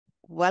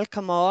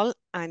welcome all.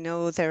 I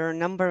know there are a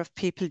number of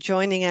people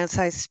joining as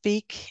I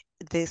speak.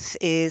 This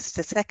is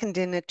the second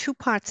in a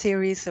two-part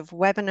series of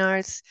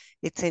webinars.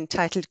 It's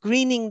entitled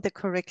Greening the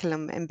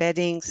Curriculum,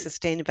 Embedding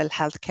Sustainable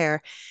Healthcare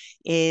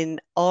in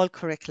All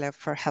Curricula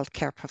for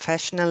Healthcare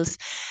Professionals.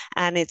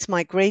 And it's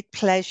my great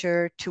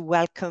pleasure to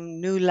welcome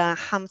Nuala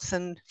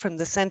Hampson from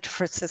the Centre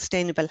for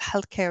Sustainable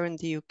Healthcare in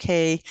the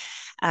UK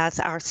as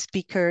our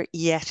speaker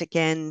yet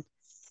again.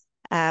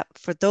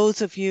 For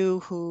those of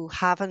you who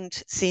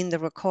haven't seen the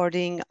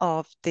recording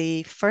of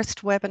the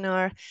first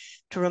webinar,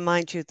 to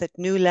remind you that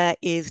Nuala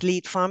is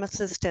lead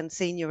pharmacist and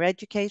senior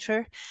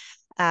educator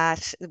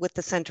with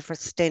the Centre for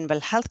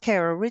Sustainable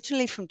Healthcare.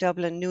 Originally from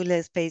Dublin, Nuala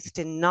is based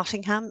in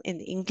Nottingham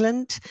in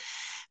England.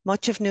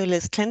 Much of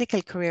Nuala's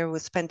clinical career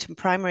was spent in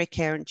primary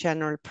care and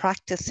general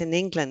practice in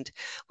England,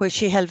 where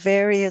she held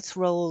various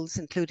roles,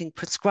 including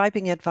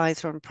prescribing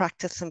advisor and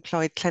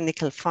practice-employed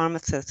clinical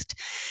pharmacist.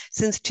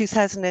 Since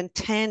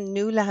 2010,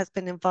 Nuala has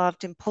been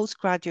involved in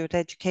postgraduate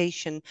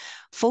education,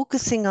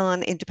 focusing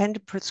on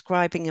independent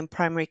prescribing in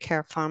primary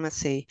care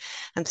pharmacy.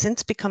 And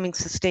since becoming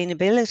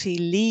sustainability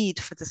lead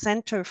for the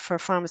Centre for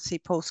Pharmacy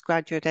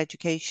Postgraduate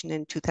Education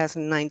in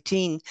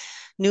 2019,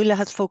 Nuala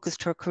has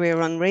focused her career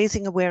on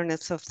raising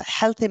awareness of the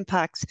health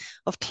impacts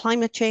of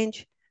climate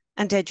change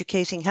and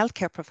educating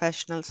healthcare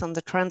professionals on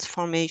the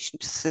transformation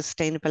to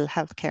sustainable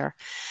healthcare.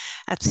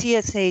 At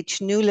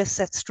CSH, Nuala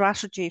sets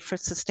strategy for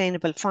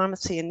sustainable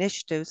pharmacy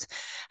initiatives,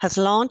 has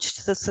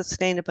launched the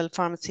Sustainable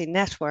Pharmacy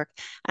Network,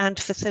 and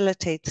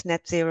facilitates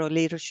net zero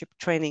leadership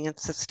training and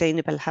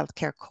sustainable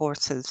healthcare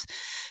courses.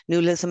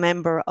 Nuala is a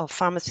member of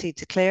Pharmacy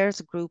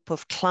Declares, a group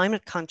of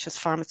climate conscious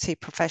pharmacy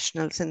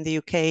professionals in the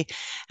UK,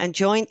 and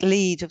joint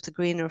lead of the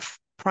Greener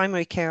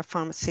Primary Care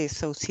Pharmacy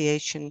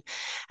Association,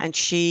 and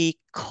she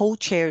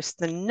co-chairs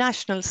the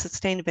National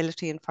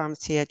Sustainability and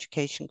Pharmacy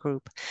Education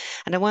Group.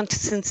 And I want to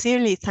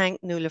sincerely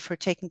thank Nuala for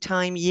taking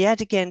time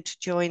yet again to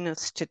join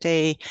us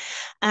today,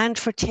 and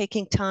for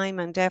taking time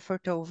and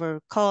effort over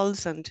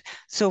calls and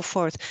so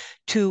forth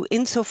to,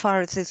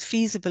 insofar as is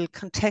feasible,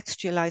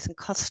 contextualise and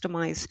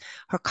customise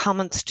her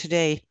comments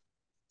today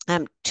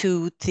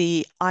to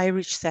the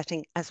Irish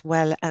setting as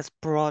well as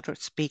broader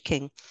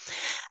speaking.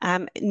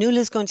 Nuala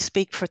is going to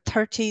speak for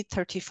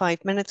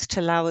 35 minutes to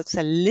allow us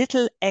a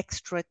little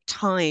extra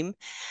time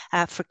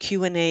for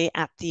Q&A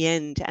at the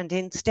end. And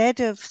instead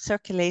of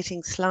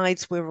circulating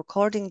slides, we're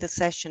recording the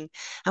session,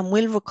 and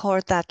we'll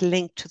record that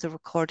link to the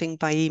recording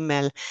by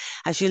email.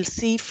 As you'll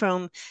see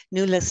from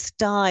Nuala's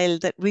style,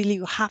 that really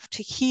you have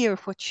to hear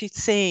what she's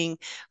saying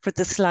for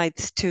the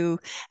slides to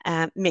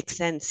make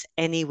sense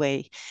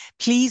anyway.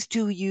 Please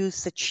do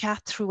use the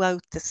chat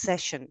throughout the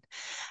session.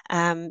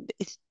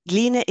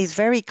 Lena is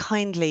very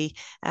kindly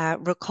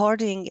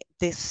recording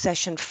this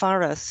session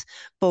for us,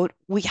 but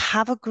we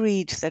have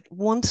agreed that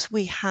once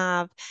we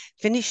have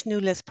finished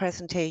Nuala's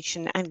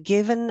presentation and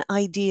given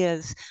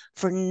ideas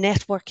for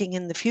networking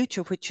in the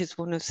future, which is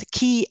one of the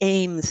key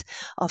aims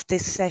of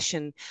this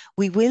session,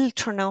 we will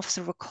turn off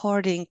the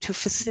recording to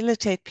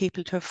facilitate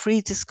people to a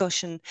free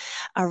discussion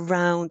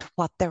around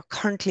what they're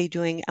currently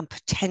doing and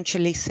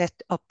potentially set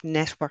up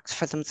networks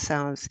for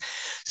themselves.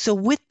 So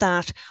with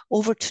that,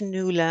 over to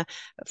Nuala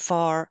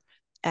for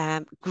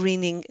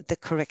greening the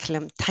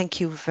curriculum.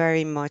 Thank you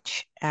very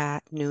much,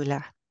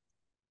 Nuala.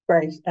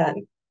 Great.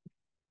 Thank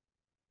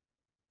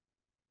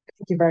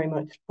you very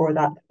much for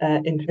that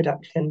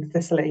introduction,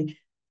 Cicely.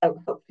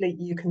 Hopefully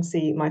you can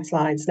see my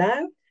slides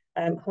now.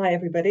 Hi,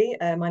 everybody.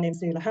 My name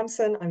is Nuala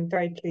Hampson. I'm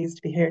very pleased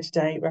to be here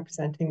today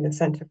representing the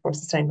Centre for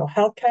Sustainable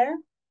Healthcare.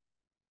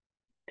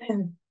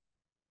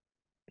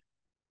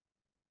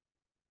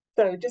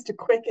 So just a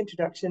quick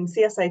introduction.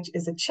 CSH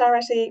is a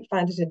charity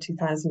founded in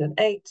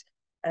 2008.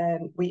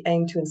 We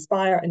aim to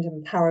inspire and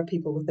empower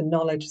people with the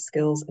knowledge,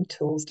 skills and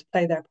tools to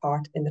play their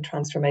part in the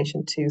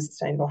transformation to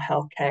sustainable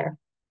healthcare.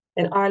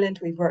 In Ireland,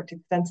 we've worked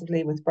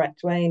extensively with Brett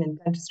Dwayne in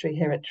dentistry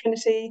here at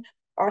Trinity.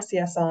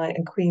 RCSI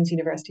and Queen's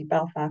University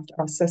Belfast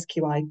are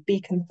SUSQI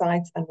beacon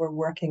sites, and we're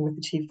working with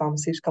the Chief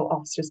Pharmaceutical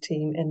Officers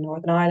team in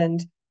Northern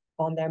Ireland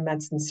on their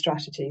medicine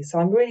strategy. So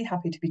I'm really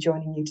happy to be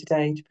joining you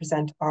today to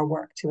present our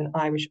work to an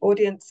Irish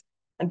audience,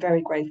 and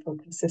very grateful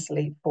to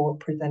Cicely for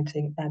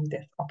presenting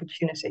this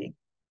opportunity.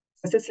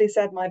 As Cicely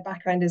said, my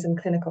background is in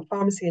clinical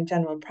pharmacy and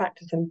general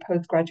practice and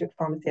postgraduate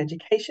pharmacy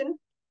education.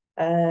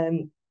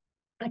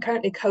 I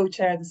currently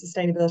co-chair the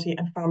Sustainability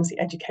and Pharmacy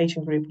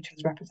Education Group, which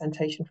has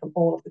representation from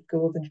all of the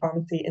schools in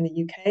pharmacy in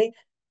the UK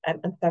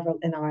and several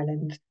in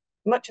Ireland.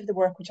 Much of the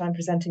work which I'm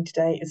presenting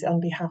today is on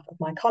behalf of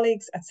my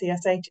colleagues at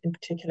CSH, in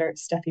particular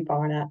Steffi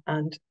Barna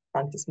and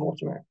Francis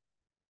Mortimer.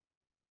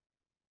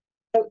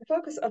 So the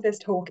focus of this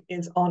talk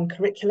is on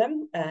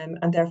curriculum,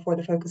 and therefore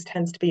the focus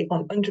tends to be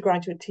on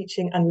undergraduate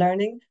teaching and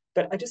learning.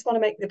 But I just want to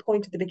make the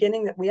point at the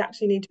beginning that we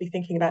actually need to be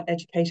thinking about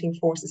educating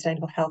for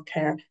sustainable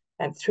healthcare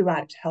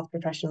throughout health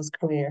professionals'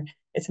 career.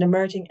 It's an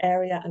emerging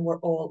area and we're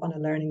all on a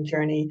learning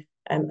journey.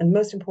 And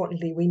most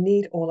importantly, we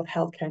need all of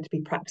healthcare to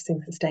be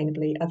practicing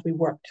sustainably as we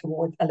work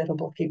towards a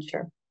livable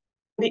future.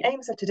 The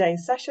aims of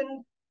today's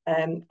session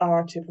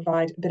are to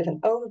provide a bit of an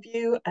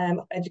overview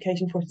of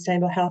education for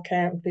sustainable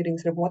healthcare, including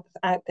sort of what's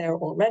out there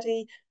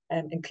already,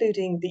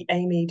 including the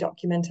AME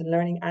document and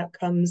learning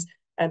outcomes,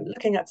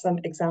 looking at some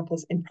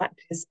examples in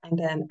practice, and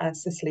then,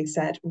 as Cicely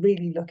said,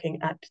 really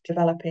looking at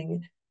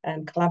developing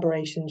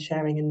collaboration,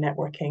 sharing and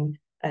networking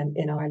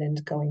in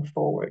Ireland going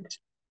forward.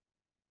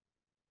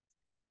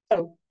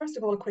 So first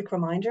of all, a quick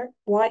reminder,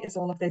 why is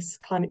all of this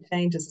climate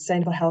change and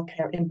sustainable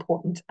healthcare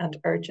important and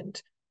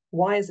urgent?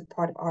 Why is it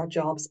part of our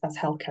jobs as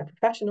healthcare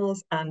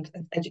professionals and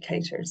as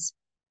educators?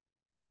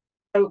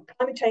 So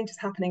climate change is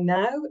happening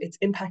now, it's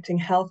impacting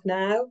health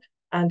now,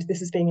 and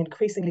this is being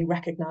increasingly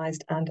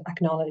recognised and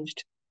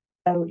acknowledged.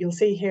 So you'll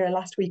see here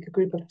last week, a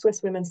group of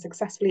Swiss women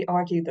successfully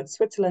argued that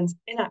Switzerland's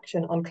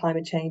inaction on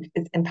climate change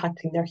is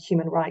impacting their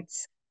human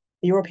rights.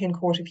 The European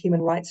Court of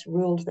Human Rights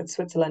ruled that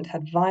Switzerland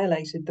had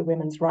violated the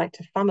women's right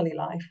to family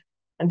life,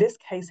 and this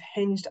case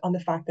hinged on the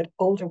fact that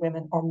older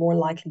women are more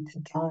likely to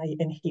die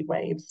in heat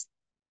waves.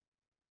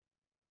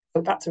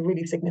 So that's a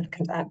really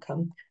significant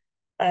outcome.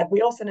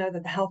 We also know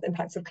that the health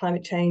impacts of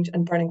climate change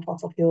and burning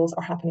fossil fuels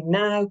are happening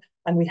now,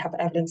 and we have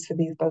evidence for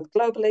these both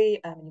globally,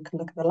 and you can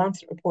look at the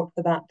Lancet report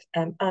for that,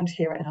 and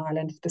here in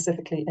Ireland,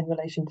 specifically in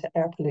relation to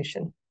air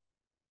pollution.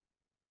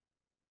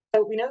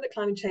 So we know that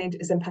climate change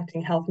is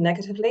impacting health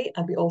negatively,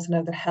 and we also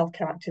know that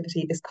healthcare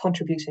activity is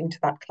contributing to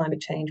that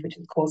climate change, which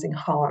is causing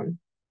harm.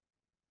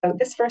 So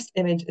this first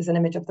image is an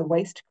image of the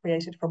waste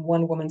created from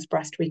one woman's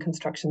breast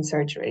reconstruction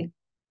surgery.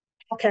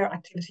 Healthcare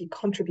activity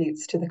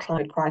contributes to the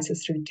climate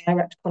crisis through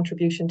direct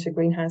contribution to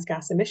greenhouse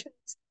gas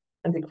emissions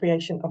and the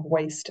creation of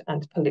waste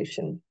and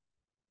pollution.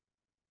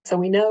 So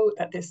we know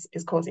that this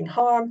is causing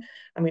harm,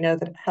 and we know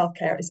that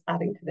healthcare is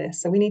adding to this.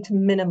 So we need to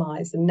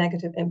minimise the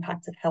negative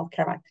impacts of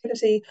healthcare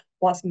activity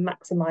whilst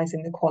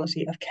maximising the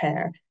quality of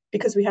care,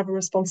 because we have a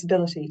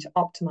responsibility to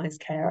optimise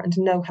care, and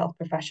no health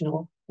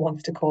professional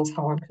wants to cause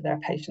harm to their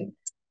patients.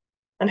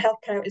 And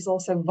healthcare is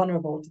also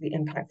vulnerable to the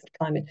impacts of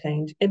climate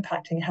change,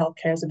 impacting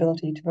healthcare's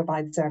ability to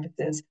provide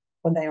services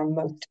when they are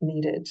most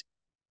needed.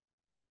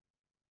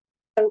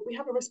 So we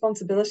have a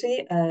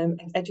responsibility as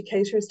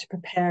educators to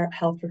prepare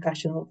health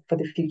professionals for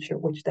the future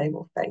which they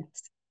will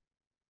face.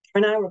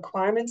 There are now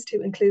requirements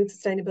to include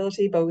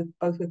sustainability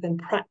both within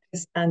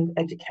practice and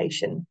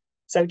education.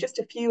 So just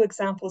a few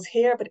examples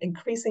here, but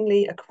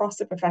increasingly across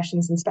the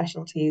professions and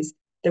specialties,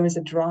 there is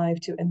a drive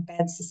to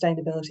embed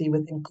sustainability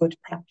within good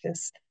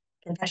practice,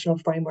 professional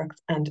frameworks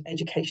and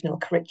educational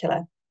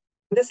curricula.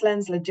 This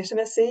lends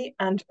legitimacy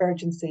and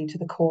urgency to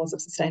the cause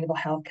of sustainable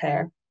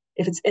healthcare.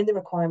 If it's in the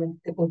requirement,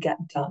 it will get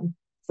done.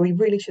 So we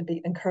really should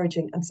be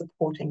encouraging and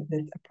supporting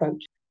this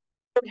approach.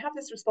 So we have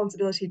this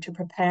responsibility to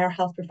prepare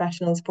health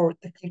professionals for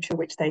the future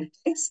which they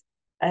face.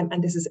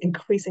 And this is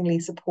increasingly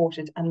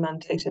supported and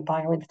mandated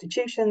by our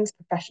institutions,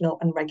 professional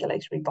and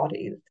regulatory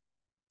bodies.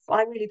 So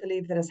I really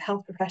believe that as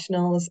health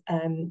professionals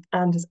and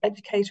as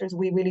educators,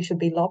 we really should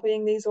be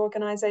lobbying these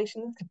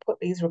organisations to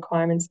put these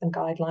requirements and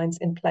guidelines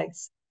in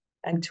place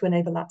and to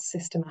enable that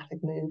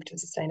systematic move to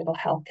sustainable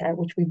healthcare,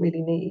 which we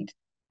really need,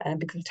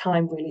 because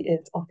time really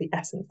is of the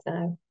essence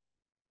now.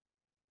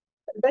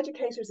 As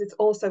educators, it's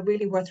also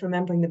really worth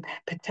remembering the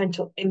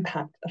potential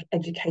impact of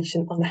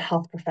education on the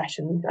health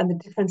professions and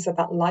the difference that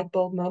that light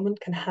bulb moment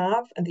can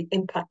have, and the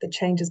impact that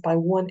changes by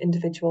one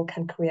individual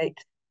can create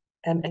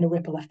in a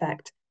ripple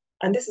effect.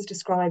 And this is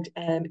described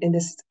in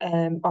this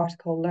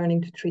article,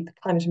 Learning to Treat the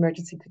Climate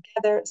Emergency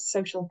Together,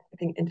 Social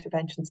Tipping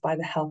Interventions by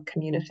the Health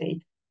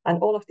Community.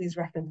 And all of these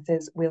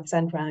references we'll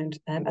send round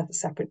as a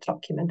separate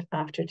document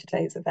after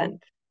today's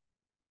event.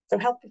 So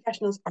health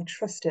professionals are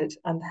trusted,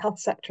 and the health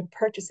sector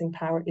purchasing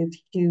power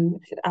is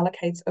huge. It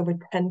allocates over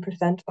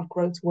 10% of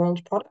gross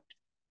world product.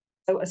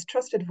 So as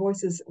trusted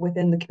voices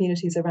within the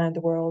communities around the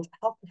world,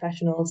 health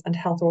professionals and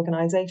health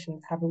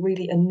organisations have a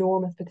really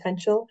enormous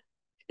potential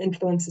to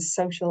influence the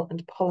social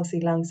and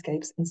policy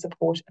landscapes in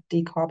support of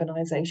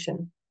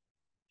decarbonisation.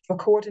 A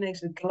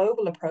coordinated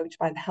global approach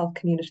by the health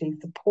community,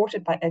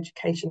 supported by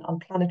education on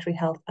planetary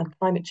health and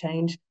climate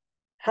change,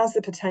 has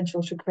the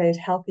potential to create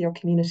healthier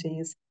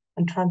communities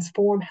and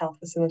transform health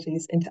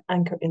facilities into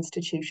anchor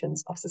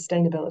institutions of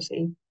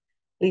sustainability,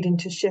 leading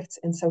to shifts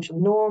in social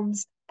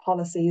norms,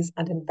 policies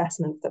and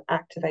investments that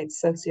activate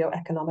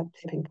socio-economic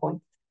tipping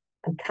points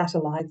and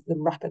catalyse the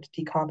rapid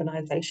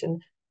decarbonisation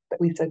that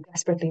we so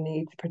desperately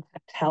need to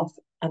protect health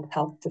and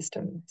health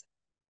systems.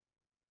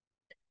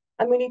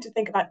 And we need to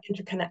think about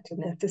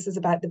interconnectedness. This is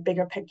about the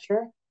bigger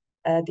picture,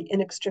 the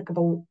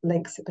inextricable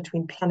links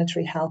between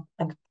planetary health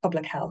and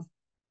public health.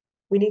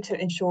 We need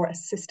to ensure a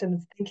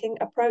systems thinking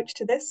approach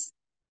to this.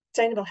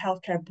 Sustainable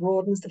healthcare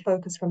broadens the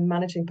focus from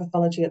managing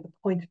pathology at the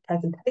point of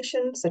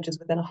presentation, such as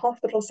within a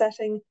hospital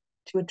setting,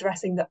 to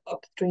addressing the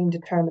upstream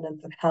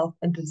determinants of health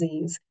and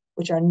disease,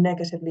 which are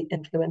negatively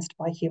influenced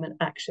by human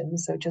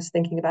actions. So just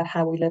thinking about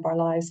how we live our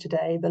lives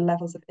today, the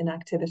levels of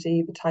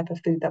inactivity, the type of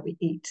food that we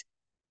eat.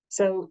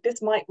 So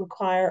this might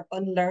require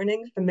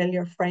unlearning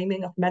familiar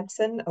framing of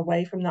medicine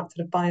away from that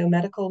sort of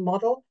biomedical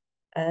model,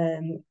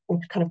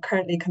 which kind of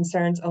currently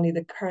concerns only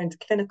the current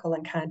clinical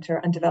encounter,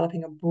 and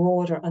developing a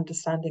broader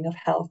understanding of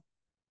health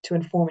to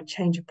inform a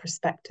change of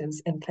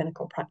perspectives in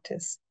clinical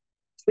practice.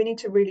 So we need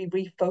to really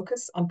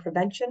refocus on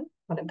prevention,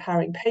 on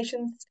empowering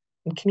patients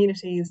and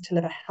communities to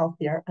live a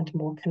healthier and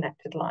more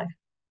connected life.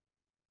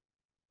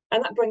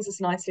 And that brings us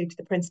nicely to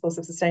the principles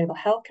of sustainable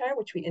healthcare,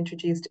 which we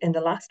introduced in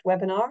the last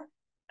webinar.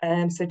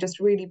 So just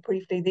really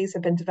briefly, these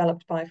have been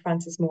developed by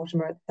Frances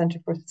Mortimer at the Centre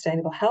for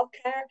Sustainable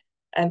Healthcare,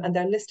 and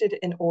they're listed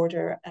in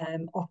order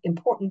of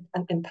importance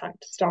and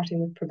impact, starting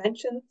with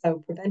prevention.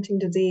 So preventing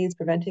disease,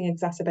 preventing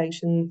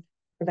exacerbation,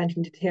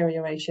 preventing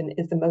deterioration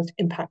is the most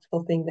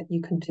impactful thing that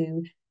you can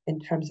do in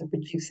terms of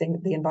reducing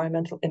the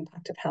environmental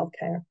impact of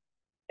healthcare.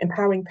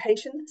 Empowering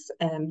patients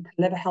to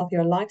live a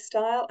healthier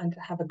lifestyle and to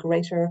have a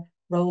greater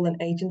role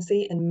and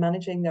agency in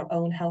managing their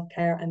own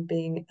healthcare and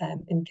being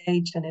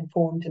engaged and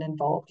informed and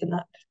involved in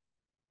that.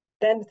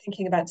 Then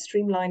thinking about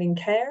streamlining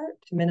care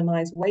to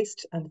minimise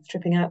waste and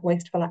stripping out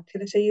wasteful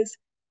activities.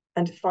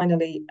 And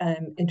finally,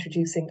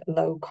 introducing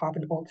low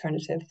carbon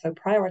alternatives, so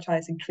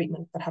prioritising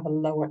treatments that have a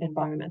lower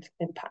environmental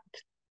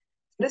impact.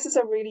 This is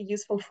a really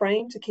useful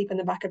frame to keep in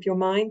the back of your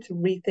mind to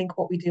rethink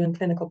what we do in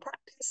clinical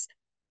practice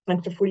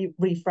and to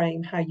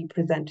reframe how you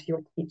present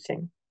your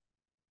teaching.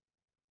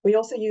 We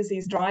also use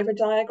these driver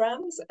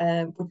diagrams,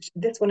 which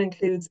this one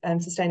includes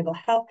sustainable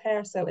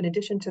healthcare. So in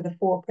addition to the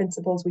 4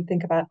 principles, we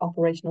think about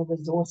operational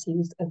resource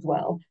use as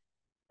well.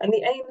 And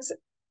the aims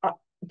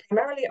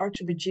primarily are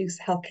to reduce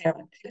healthcare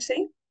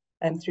activity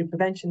through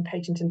prevention,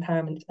 patient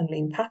empowerment and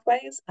lean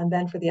pathways. And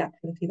then for the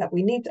activity that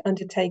we need to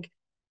undertake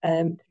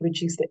to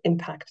reduce the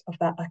impact of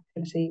that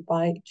activity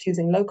by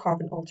choosing low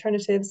carbon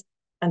alternatives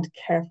and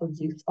careful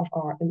use of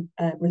our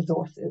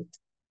resources.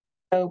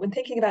 So when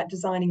thinking about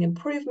designing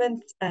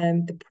improvements,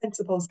 the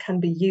principles can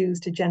be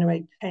used to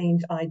generate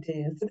change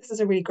ideas. So this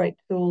is a really great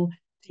tool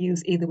to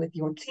use either with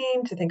your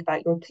team to think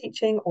about your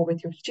teaching or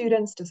with your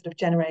students to sort of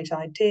generate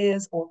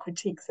ideas or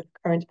critiques of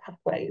current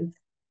pathways.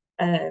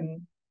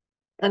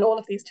 And all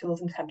of these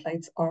tools and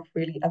templates are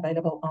freely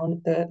available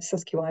on the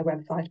SUSQI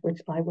website,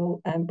 which I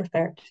will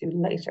refer to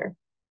later.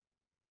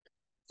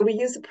 So we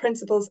use the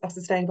principles of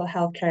sustainable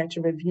healthcare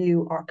to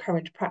review our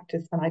current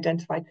practice and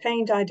identify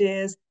change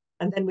ideas.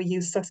 And then we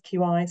use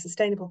SUSQI,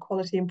 Sustainable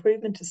Quality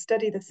Improvement, to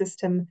study the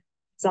system,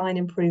 design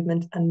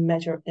improvement and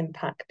measure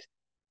impact.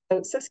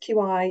 So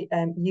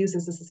SUSQI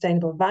uses a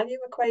sustainable value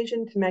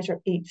equation to measure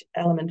each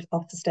element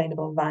of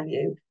sustainable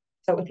value.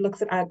 So it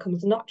looks at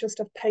outcomes not just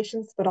of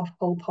patients, but of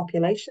whole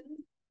populations,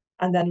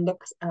 and then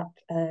looks at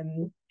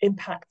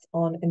impacts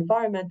on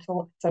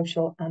environmental,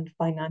 social and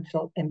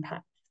financial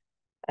impacts.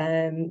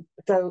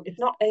 So it's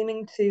not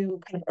aiming to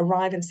kind of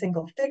arrive at a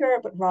single figure,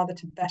 but rather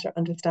to better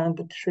understand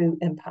the true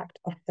impact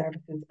of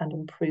services and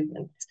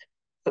improvements.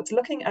 So it's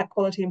looking at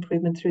quality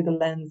improvement through the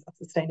lens of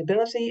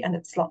sustainability, and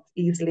it slots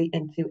easily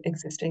into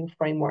existing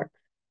frameworks.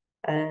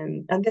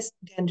 And this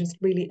again just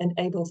really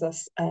enables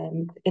us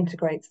to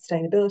integrate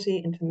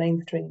sustainability into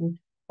mainstream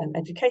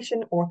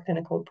education or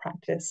clinical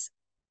practice.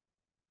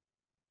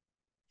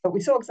 But we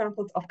saw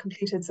examples of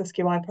completed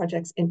SUSQI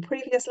projects in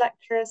previous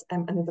lectures,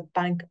 and there's a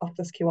bank of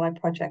SUSQI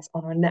projects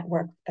on our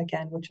network,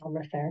 again, which I'll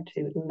refer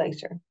to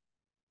later.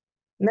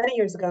 Many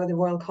years ago, the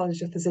Royal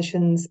College of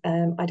Physicians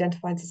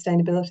identified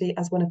sustainability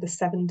as one of the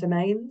 7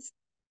 domains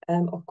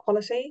of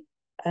quality,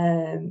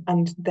 and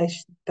that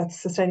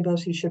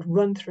sustainability should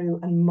run through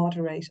and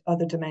moderate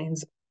other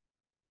domains.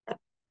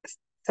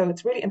 So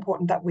it's really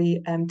important that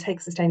we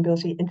take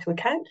sustainability into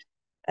account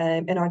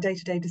in our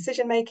day-to-day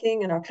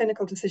decision-making, in our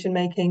clinical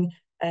decision-making,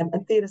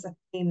 and see it as a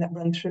theme that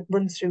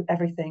runs through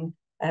everything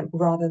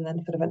rather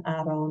than sort of an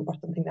add-on or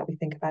something that we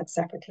think about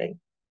separately.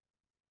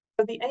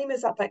 So the aim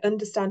is that by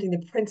understanding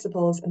the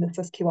principles and the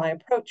SUSQI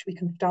approach, we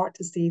can start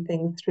to see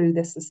things through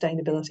this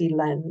sustainability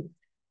lens.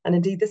 And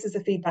indeed, this is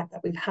the feedback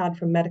that we've had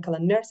from medical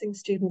and nursing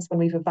students when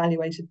we've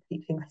evaluated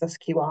teaching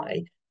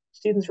SUSQI.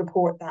 Students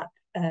report that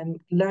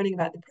learning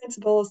about the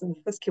principles and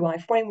the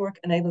SUSQI framework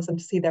enables them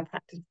to see their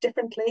practice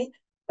differently,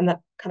 and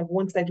that kind of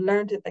once they've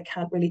learned it, they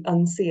can't really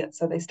unsee it.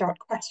 So they start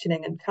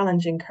questioning and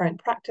challenging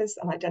current practice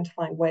and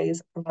identifying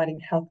ways of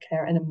providing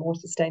healthcare in a more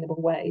sustainable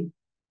way.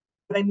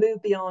 They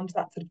move beyond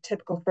that sort of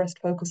typical first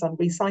focus on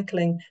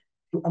recycling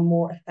to a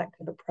more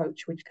effective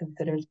approach, which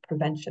considers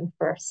prevention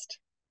first.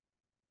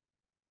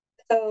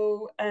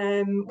 So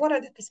what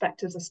are the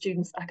perspectives of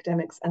students,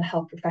 academics and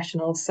health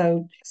professionals?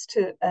 So just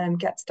to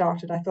get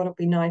started, I thought it'd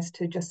be nice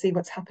to just see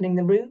what's happening in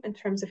the room in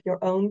terms of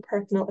your own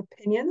personal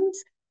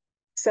opinions.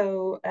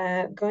 So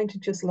going to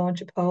just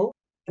launch a poll.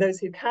 For those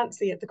who can't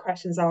see it, the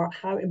questions are: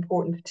 how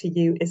important to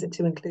you is it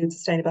to include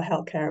sustainable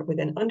healthcare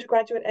within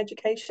undergraduate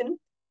education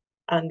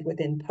and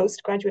within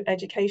postgraduate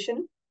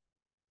education?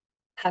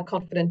 How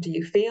confident do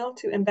you feel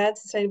to embed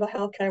sustainable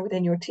healthcare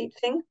within your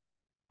teaching?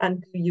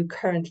 And do you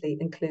currently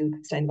include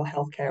sustainable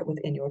healthcare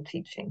within your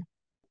teaching?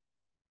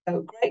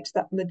 So great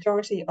that the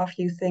majority of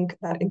you think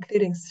that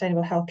including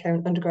sustainable healthcare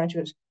in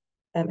undergraduate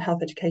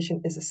health education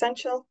is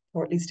essential,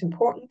 or at least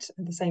important,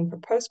 and the same for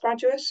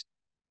postgraduate.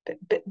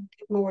 Bit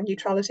more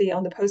neutrality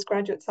on the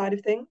postgraduate side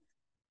of things.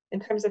 In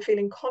terms of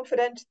feeling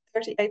confident,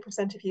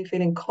 38% of you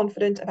feeling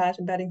confident about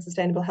embedding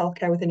sustainable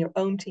healthcare within your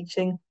own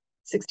teaching,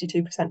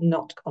 62%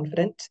 not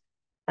confident.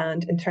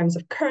 And in terms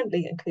of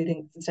currently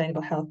including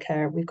sustainable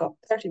healthcare, we've got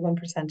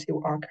 31%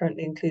 who are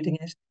currently including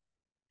it,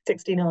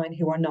 69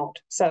 who are not.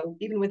 So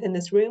even within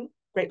this room,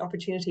 great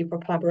opportunity for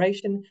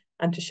collaboration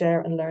and to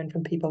share and learn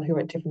from people who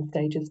are at different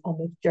stages on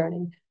this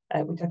journey,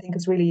 which I think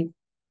is really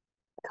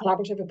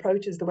collaborative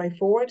approach is the way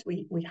forward.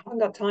 We haven't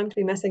got time to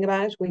be messing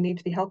about. We need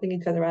to be helping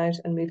each other out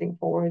and moving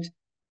forward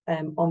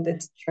on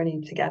this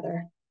journey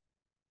together.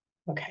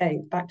 Okay,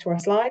 back to our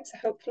slides,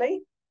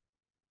 hopefully.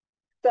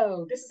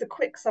 So this is a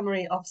quick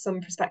summary of some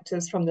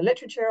perspectives from the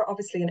literature.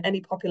 Obviously, in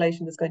any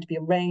population, there's going to be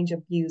a range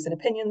of views and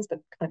opinions,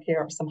 but kind of here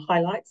are some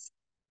highlights.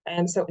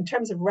 So in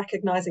terms of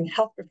recognizing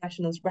health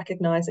professionals,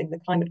 recognizing the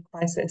climate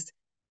crisis,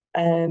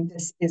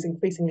 this is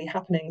increasingly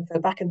happening. So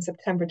back in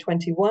September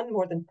 21,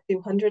 more than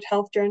 200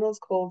 health journals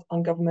called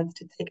on governments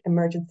to take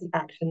emergency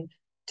action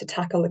to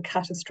tackle the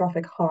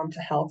catastrophic harm to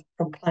health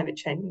from climate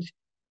change.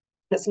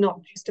 It's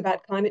not just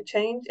about climate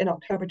change. In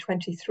October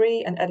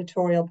 23, an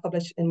editorial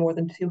published in more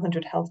than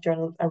 200 health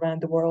journals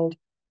around the world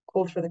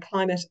called for the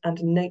climate and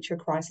nature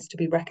crisis to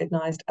be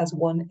recognized as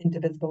one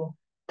indivisible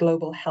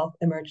global health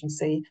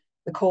emergency.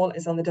 The call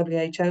is on the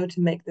WHO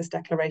to make this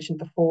declaration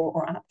before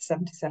or at the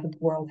 77th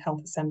World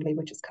Health Assembly,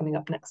 which is coming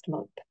up next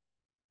month.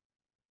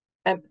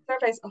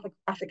 Surveys of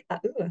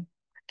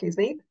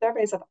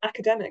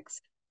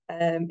academics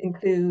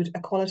include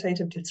a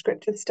qualitative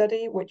descriptive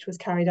study, which was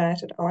carried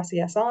out at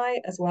RCSI,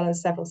 as well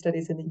as several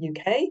studies in the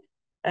UK.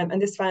 And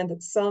this found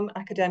that some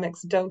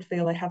academics don't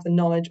feel they have the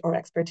knowledge or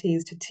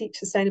expertise to teach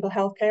sustainable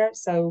healthcare,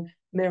 so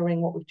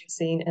mirroring what we've just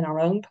seen in our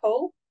own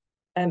poll.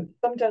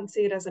 Some don't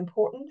see it as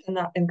important, and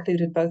that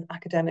included both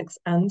academics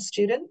and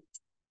students.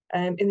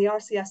 In the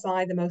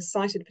RCSI, the most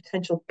cited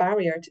potential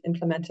barrier to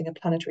implementing a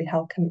planetary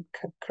health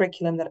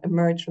curriculum that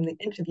emerged from the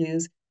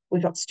interviews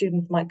was that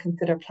students might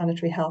consider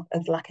planetary health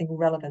as lacking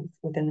relevance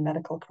within the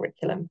medical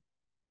curriculum.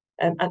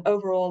 And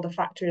overall, the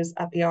factors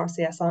at the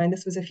RCSI, and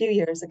this was a few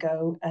years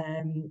ago,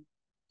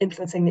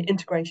 influencing the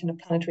integration of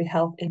planetary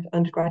health into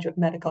undergraduate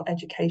medical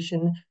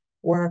education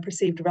were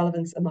perceived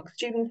relevance among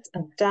students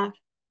and staff,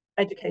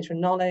 educator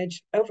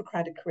knowledge,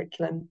 overcrowded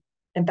curriculum,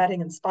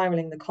 embedding and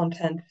spiraling the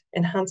content,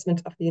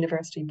 enhancement of the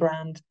university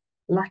brand,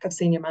 lack of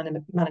senior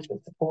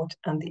management support,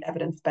 and the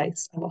evidence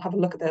base. And we'll have a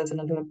look at those in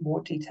a little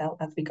more detail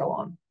as we go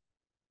on.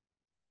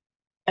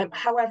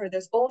 However,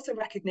 there's also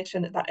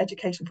recognition that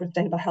education for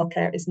sustainable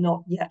healthcare is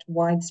not yet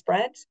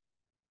widespread,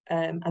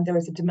 and there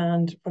is a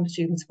demand from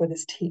students for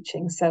this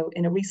teaching. So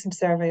in a recent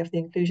survey of the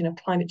inclusion of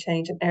climate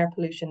change and air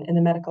pollution in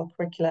the medical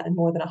curricula in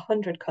more than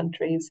 100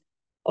 countries,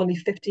 only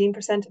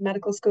 15% of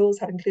medical schools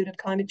had included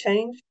climate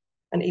change,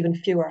 and even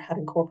fewer had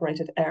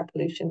incorporated air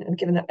pollution. And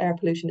given that air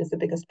pollution is the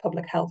biggest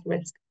public health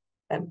risk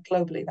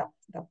globally,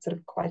 that's sort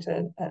of quite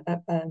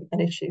an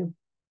issue.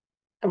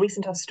 A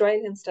recent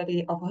Australian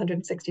study of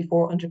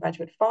 164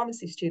 undergraduate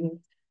pharmacy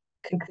students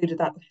concluded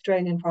that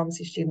Australian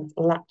pharmacy students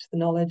lacked the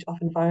knowledge of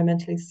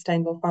environmentally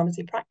sustainable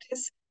pharmacy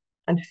practice,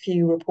 and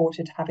few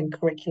reported having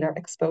curricular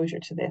exposure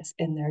to this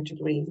in their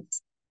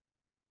degrees.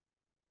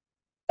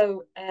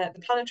 So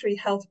the Planetary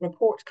Health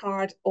Report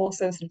Card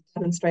also sort of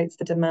demonstrates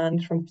the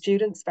demand from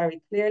students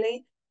very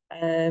clearly.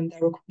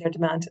 Their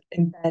demand to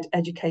embed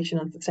education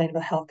on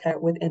sustainable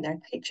healthcare within their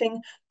teaching,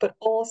 but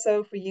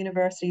also for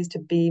universities to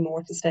be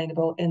more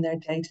sustainable in their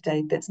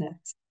day-to-day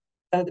business.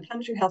 So the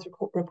Planetary Health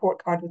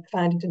Report Card was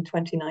founded in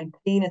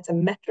 2019. It's a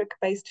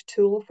metric-based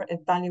tool for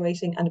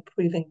evaluating and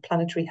approving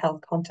planetary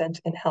health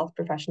content in health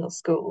professional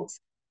schools.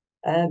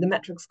 The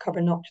metrics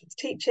cover not just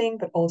teaching,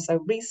 but also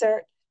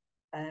research,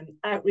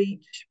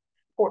 outreach,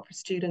 support for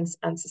students,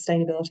 and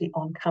sustainability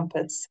on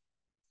campus.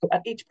 So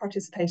at each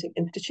participating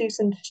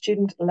institution,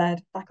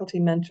 student-led,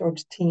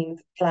 faculty-mentored teams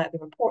fill out the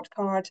report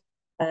card,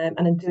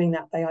 and in doing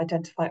that, they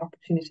identify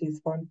opportunities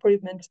for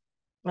improvement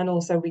and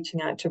also reaching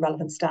out to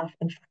relevant staff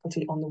and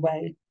faculty on the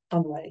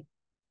way.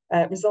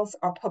 Results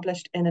are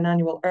published in an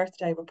annual Earth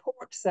Day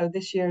report. So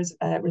this year's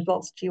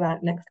results due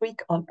out next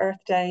week on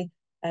Earth Day,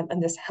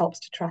 and this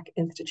helps to track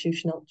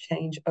institutional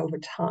change over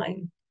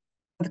time.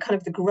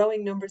 The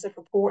growing numbers of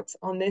reports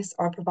on this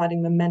are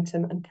providing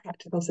momentum and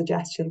practical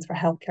suggestions for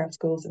healthcare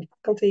schools and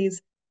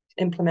faculties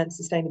to implement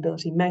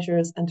sustainability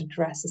measures and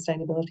address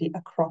sustainability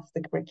across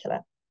the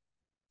curricula.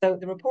 So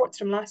the reports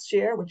from last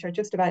year, which are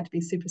just about to be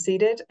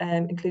superseded,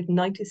 include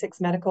 96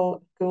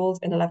 medical schools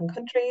in 11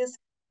 countries.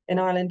 In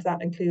Ireland,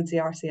 that includes the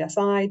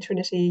RCSI,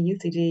 Trinity,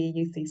 UCD,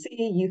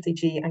 UCC,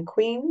 UCG, and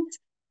Queen's.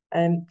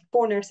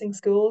 4 nursing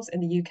schools in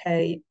the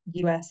UK,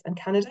 US, and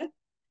Canada.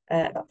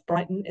 That's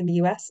Brighton in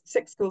the US,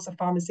 6 schools of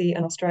pharmacy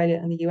in Australia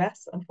and the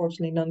US,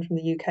 unfortunately none from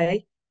the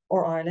UK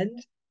or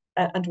Ireland,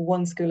 and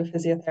 1 school of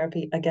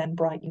physiotherapy, again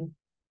Brighton.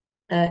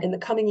 In the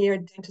coming year,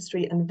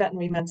 dentistry and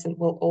veterinary medicine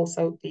will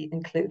also be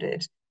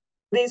included.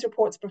 These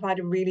reports provide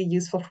a really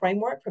useful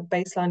framework for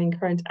baselining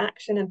current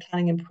action and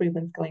planning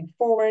improvements going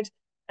forward,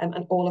 and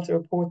all of the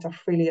reports are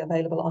freely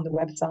available on the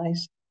website.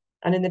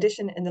 And in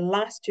addition, in the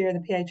last year, the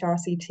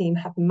PHRC team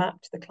have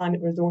mapped the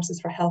climate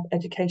resources for health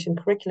education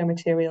curricular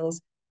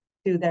materials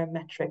to their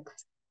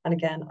metrics. And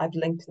again, I've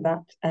linked to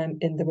that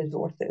in the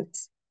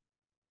resources.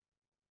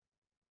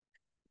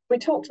 We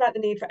talked about the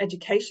need for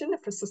education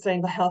for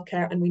sustainable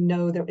healthcare, and we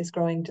know there is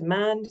growing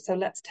demand. So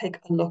let's take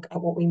a look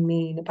at what we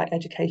mean by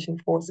education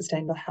for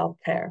sustainable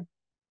healthcare.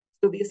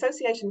 So the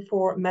Association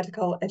for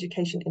Medical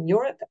Education in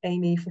Europe,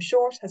 AME for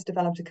short, has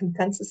developed a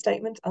consensus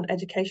statement on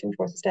education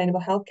for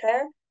sustainable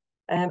healthcare.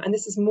 And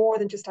this is more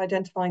than just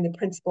identifying the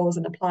principles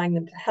and applying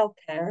them to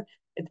healthcare.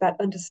 It's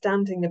about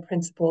understanding the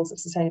principles of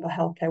sustainable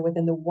healthcare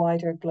within the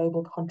wider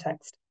global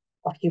context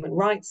of human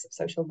rights,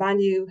 social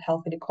value,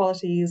 health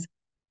inequalities,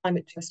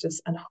 climate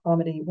justice, and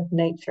harmony with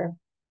nature.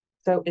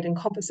 So it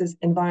encompasses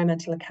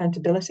environmental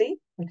accountability,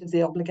 which is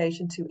the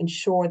obligation to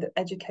ensure that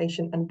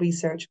education and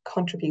research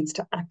contributes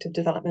to active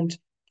development,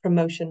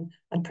 promotion,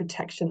 and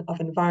protection of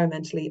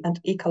environmentally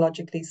and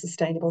ecologically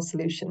sustainable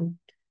solution.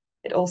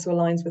 It also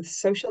aligns with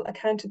social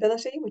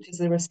accountability, which is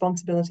the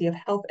responsibility of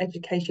health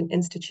education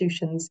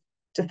institutions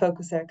to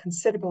focus their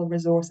considerable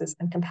resources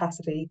and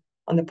capacity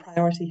on the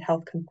priority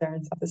health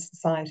concerns of the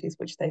societies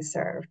which they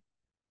serve.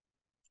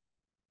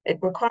 It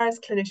requires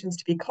clinicians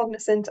to be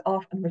cognizant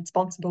of and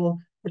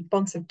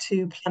responsive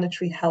to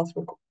planetary health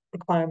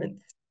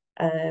requirements.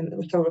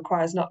 So it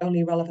requires not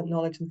only relevant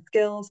knowledge and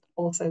skills,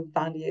 but also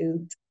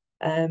values.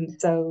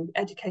 So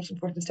education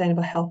for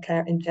sustainable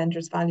healthcare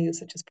engenders values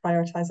such as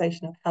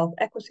prioritization of health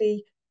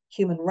equity,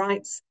 human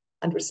rights,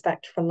 and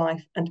respect for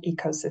life and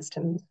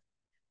ecosystems.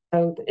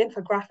 So the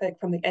infographic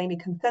from the AME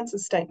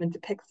consensus statement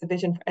depicts the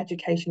vision for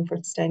education for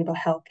sustainable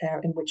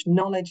healthcare in which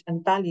knowledge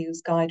and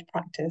values guide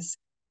practice,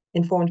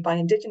 informed by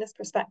Indigenous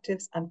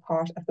perspectives and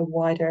part of the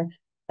wider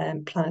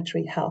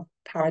planetary health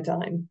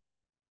paradigm.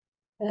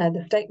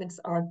 The statements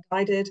are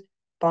guided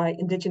by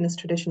Indigenous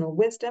traditional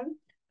wisdom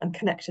and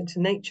connection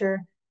to nature,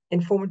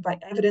 informed by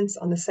evidence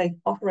on the safe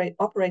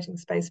operating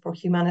space for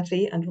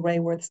humanity and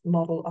Rayworth's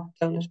model of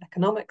donut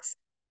economics,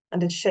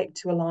 and is shaped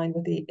to align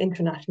with the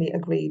internationally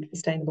agreed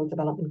Sustainable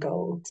Development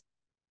Goals.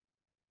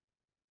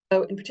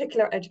 So in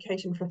particular,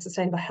 education for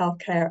sustainable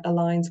healthcare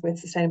aligns with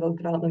Sustainable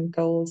Development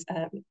Goals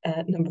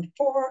number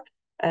 4,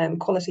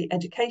 quality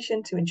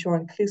education to ensure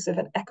inclusive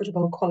and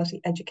equitable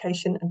quality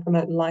education and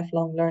promote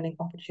lifelong learning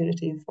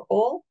opportunities for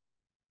all.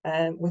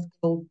 With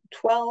Goal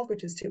 12,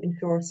 which is to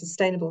ensure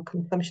sustainable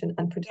consumption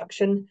and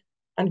production,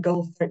 and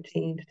Goal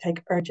 13, to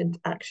take urgent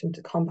action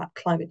to combat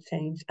climate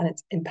change and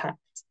its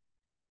impacts.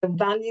 The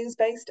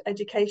values-based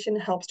education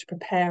helps to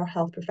prepare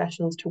health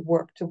professionals to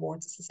work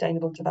towards a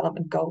sustainable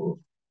development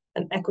goal.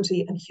 And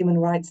equity and human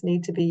rights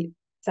need to be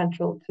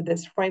central to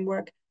this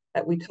framework.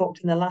 We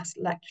talked in the last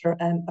lecture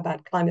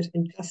about climate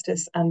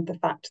injustice and the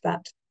fact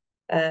that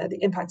the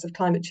impacts of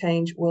climate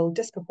change will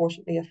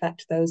disproportionately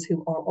affect those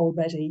who are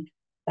already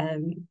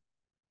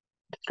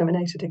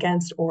discriminated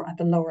against or at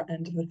the lower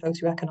end of the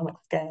socioeconomic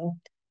scale.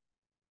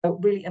 So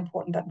really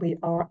important that we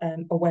are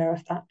aware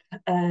of that.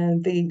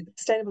 The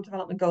Sustainable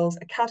Development Goals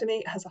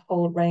Academy has a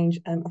whole range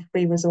of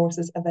free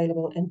resources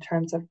available in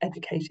terms of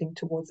educating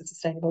towards the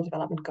Sustainable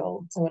Development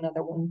Goal. So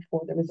another one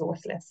for the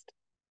resource list.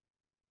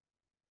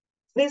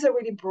 These are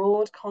really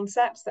broad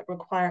concepts that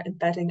require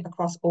embedding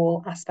across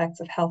all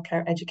aspects of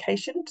healthcare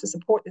education. To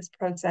support this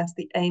process,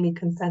 the AME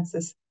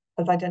consensus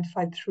has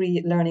identified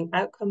 3 learning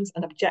outcomes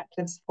and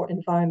objectives for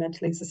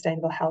environmentally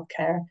sustainable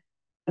healthcare.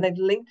 And they've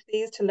linked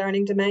these to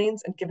learning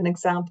domains and given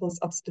examples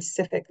of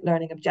specific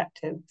learning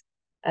objectives.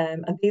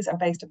 And these are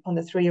based upon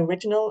the 3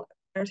 original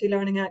priority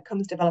learning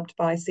outcomes developed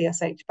by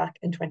CSH back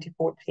in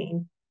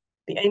 2014.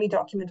 The AME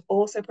document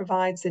also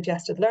provides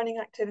suggested learning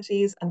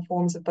activities and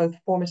forms of both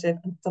formative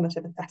and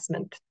summative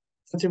assessment.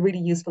 So it's a really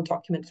useful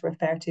document to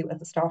refer to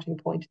as a starting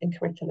point in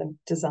curriculum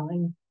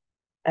design.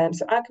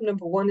 So outcome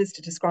number 1 is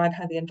to describe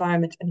how the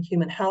environment and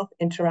human health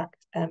interact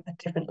at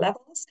different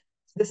levels.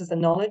 So this is a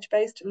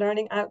knowledge-based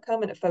learning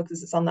outcome, and it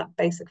focuses on that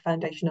basic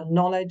foundational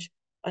knowledge,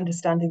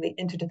 understanding the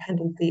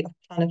interdependency of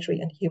planetary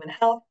and human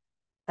health,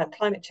 how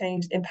climate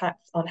change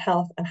impacts on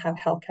health, and how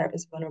healthcare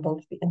is vulnerable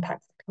to the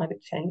impacts of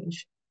climate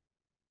change.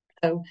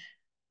 So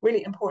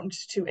really important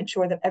to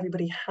ensure that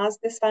everybody has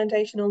this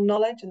foundational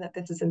knowledge and that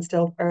this is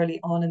instilled early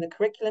on in the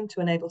curriculum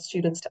to enable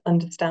students to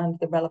understand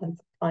the relevance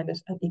of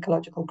climate and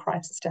ecological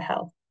crisis to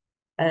health.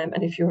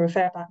 And if you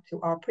refer back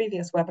to our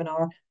previous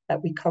webinar,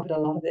 we covered a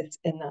lot of this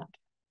in that.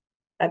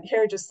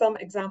 Here are just some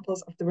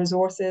examples of the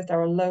resources.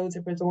 There are loads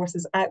of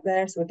resources out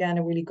there. So again,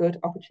 a really good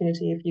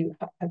opportunity if you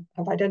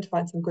have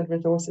identified some good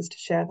resources to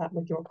share that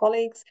with your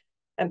colleagues.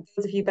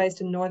 Those of you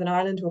based in Northern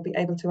Ireland will be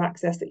able to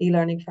access the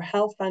e-learning for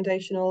health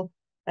foundational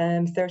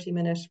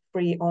 30-minute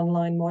free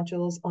online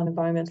modules on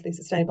environmentally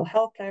sustainable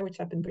healthcare, which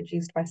have been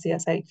produced by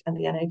CSH and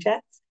the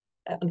NHS.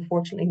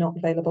 Unfortunately not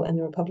available in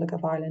the Republic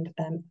of Ireland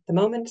at the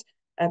moment.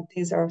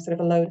 These are sort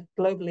of a load of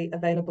globally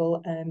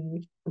available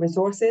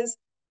resources.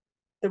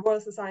 The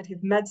Royal Society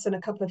of Medicine a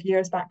couple of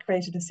years back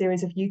created a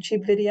series of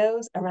YouTube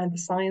videos around the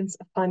science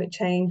of climate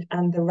change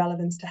and the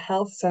relevance to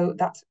health. So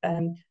that's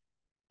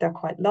they're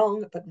quite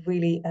long, but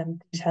really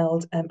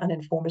detailed and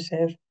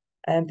informative.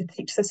 The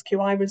Teach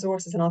SysQI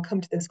resources, and I'll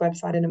come to this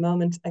website in a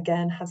moment,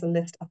 again has a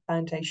list of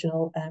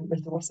foundational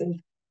resources,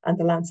 and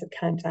the Lancet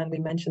Countdown we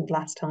mentioned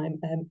last time,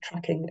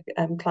 tracking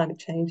climate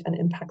change and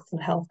impacts on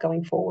health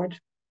going forward.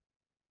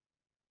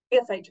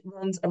 CSH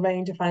runs a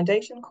range of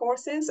foundation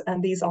courses,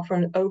 and these offer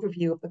an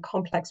overview of the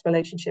complex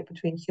relationship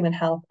between human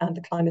health and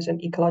the climate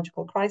and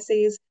ecological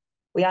crises.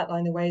 We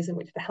outline the ways in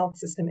which the health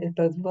system is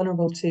both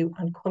vulnerable to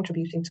and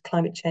contributing to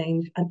climate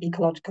change and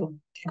ecological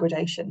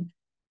degradation.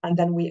 And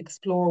then we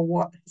explore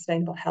what a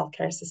sustainable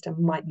healthcare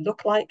system might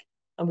look like,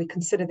 and we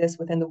consider this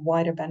within the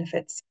wider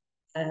benefits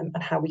and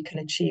how we can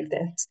achieve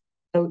this.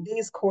 So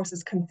these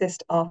courses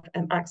consist of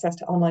access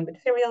to online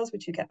materials,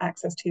 which you get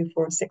access to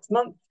for 6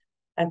 months,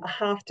 a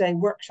half-day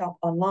workshop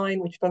online,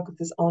 which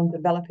focuses on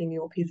developing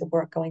your piece of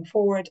work going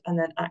forward, and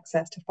then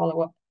access to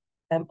follow-up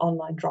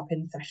online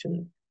drop-in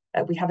sessions.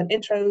 We have an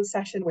intro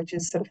session, which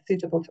is sort of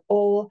suitable to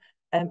all,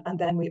 and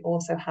then we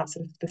also have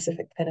sort of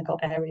specific clinical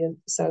areas,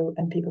 so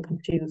people can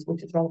choose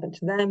which is relevant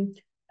to them.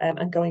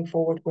 And going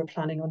forward, we're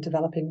planning on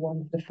developing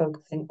one that are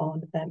focusing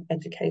on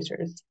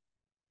educators.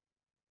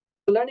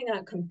 The learning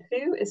outcome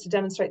 2 is to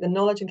demonstrate the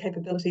knowledge and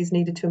capabilities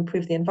needed to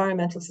improve the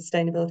environmental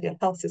sustainability of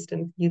health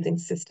systems using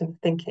systems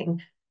thinking.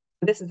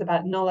 So this is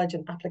about knowledge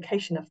and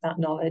application of that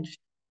knowledge.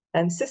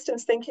 And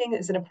systems thinking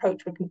is an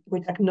approach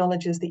which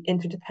acknowledges the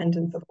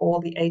interdependence of all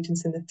the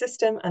agents in the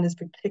system and is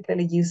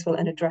particularly useful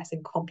in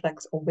addressing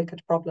complex or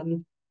wicked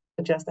problems,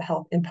 such as the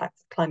health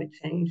impacts of climate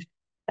change.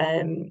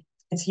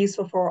 It's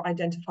useful for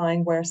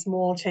identifying where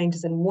small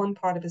changes in one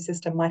part of a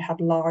system might have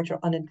large or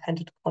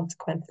unintended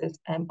consequences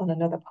on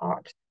another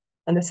part.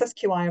 And the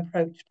SysQI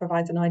approach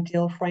provides an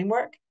ideal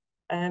framework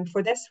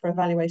for this, for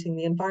evaluating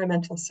the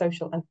environmental,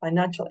 social, and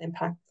financial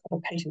impacts of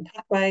a patient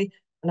pathway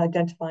and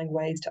identifying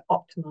ways to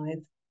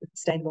optimize the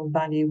sustainable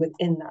value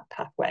within that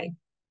pathway.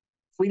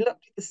 We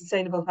looked at the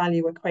sustainable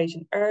value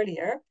equation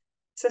earlier.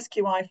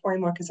 SysQI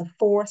framework is a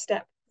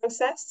 4-step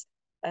process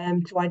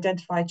to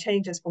identify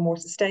changes for more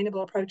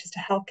sustainable approaches to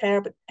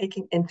healthcare, but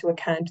taking into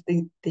account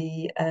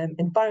the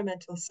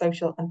environmental,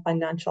 social, and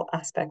financial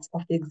aspects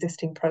of the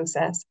existing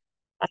process,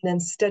 and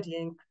then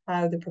studying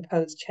how the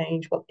proposed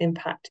change will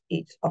impact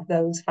each of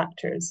those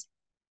factors.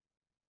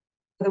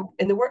 So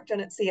in the work done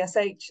at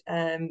CSH,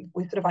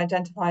 we sort of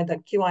identified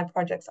that QI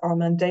projects are a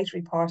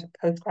mandatory part of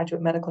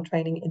postgraduate medical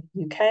training in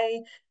the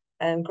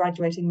UK.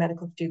 Graduating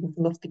medical students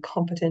must be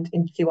competent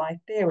in QI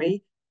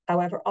theory.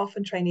 However,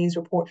 often trainees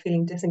report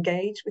feeling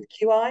disengaged with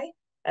QI,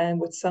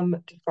 with some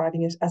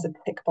describing it as a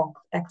tick box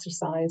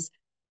exercise.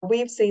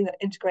 We've seen that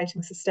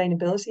integrating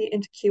sustainability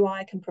into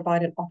QI can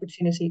provide an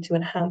opportunity to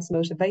enhance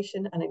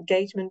motivation and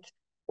engagement,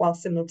 while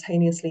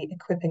simultaneously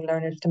equipping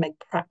learners to make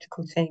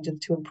practical changes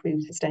to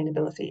improve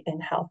sustainability in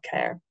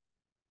healthcare.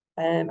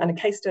 And a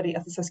case study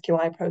of the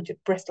SysQI approach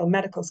at Bristol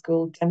Medical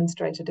School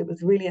demonstrated it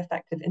was really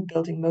effective in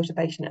building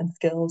motivation and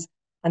skills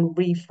and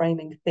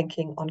reframing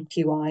thinking on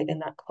QI in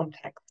that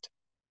context.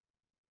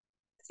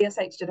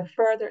 CSH did a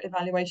further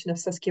evaluation of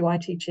SysQI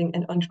teaching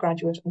in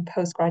undergraduate and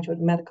postgraduate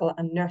medical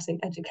and nursing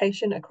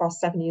education across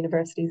 7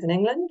 universities in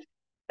England.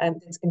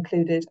 This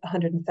included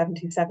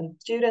 177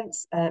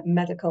 students,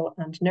 medical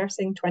and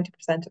nursing,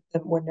 20% of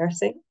them were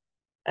nursing.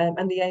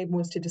 And the aim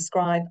was to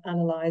describe,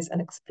 analyse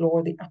and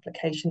explore the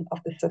application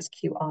of the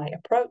SysQI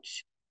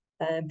approach.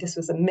 This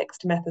was a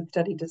mixed method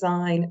study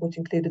design, which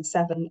included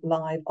 7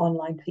 live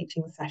online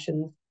teaching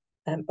sessions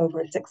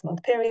over a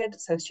 6-month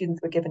period. So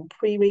students were given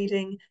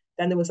pre-reading.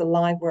 Then there was a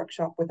live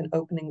workshop with an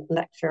opening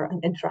lecture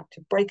and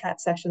interactive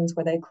breakout sessions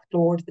where they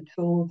explored the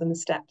tools and the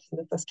steps in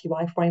the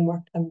SysQI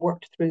framework and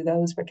worked through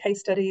those for case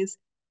studies.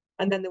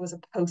 And then there was a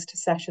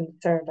post-session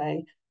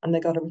survey, and they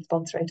got a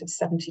response rate of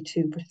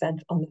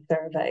 72% on the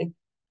survey.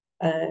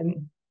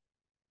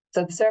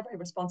 So the survey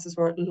responses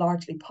were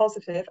largely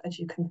positive. As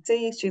you can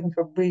see, students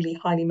were really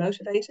highly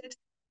motivated,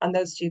 and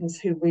those students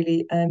who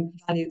really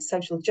valued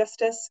social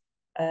justice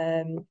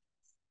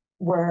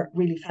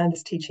really found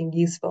this teaching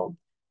useful.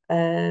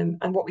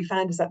 And what we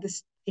found is that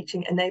this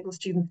teaching enables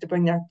students to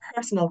bring their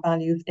personal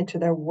values into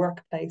their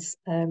workplace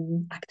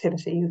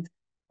activities.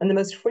 And the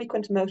most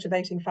frequent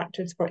motivating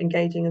factors for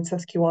engaging in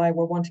SysQI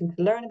were wanting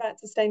to learn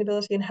about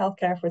sustainability in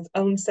healthcare for its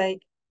own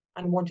sake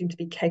and wanting to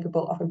be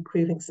capable of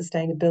improving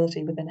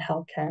sustainability within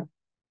healthcare.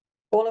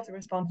 All of the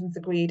respondents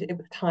agreed it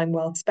was time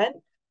well spent,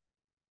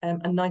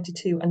 and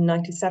 92% and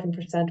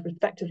 97%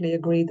 respectively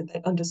agreed that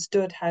they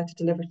understood how to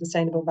deliver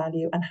sustainable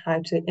value and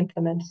how to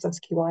implement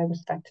SysQI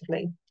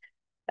respectively.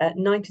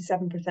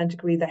 97%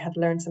 agreed they had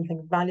learned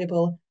something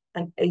valuable,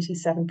 and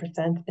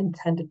 87%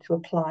 intended to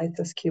apply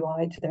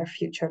SysQI to their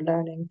future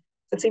learning.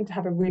 So it seemed to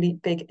have a really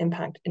big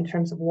impact in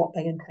terms of what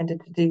they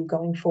intended to do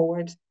going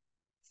forward. So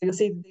you'll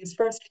see that these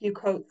first few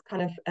quotes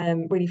kind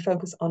of really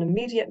focus on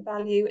immediate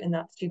value, in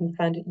that students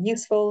found it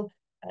useful,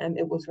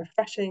 it was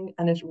refreshing,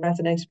 and it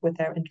resonated with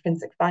their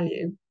intrinsic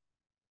value.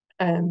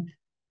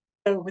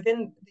 So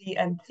within the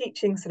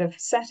teaching sort of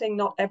setting,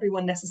 not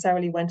everyone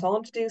necessarily went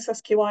on to do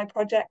SysQI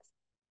projects,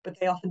 but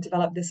they often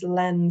developed this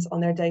lens on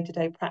their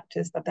day-to-day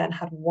practice that then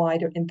had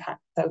wider impact.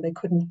 So they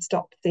couldn't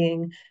stop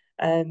seeing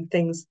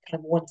things kind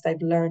of once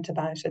they've learned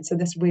about it. So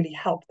this really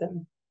helped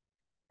them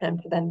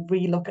to then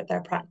relook at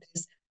their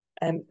practice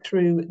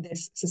through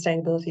this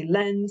sustainability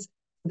lens.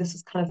 This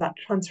is kind of that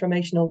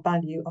transformational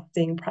value of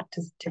seeing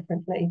practice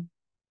differently.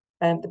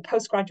 The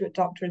postgraduate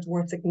doctorates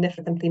were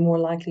significantly more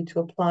likely to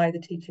apply the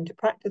teaching to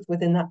practice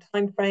within that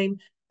time frame.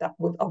 That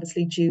was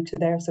obviously due to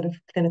their sort of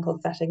clinical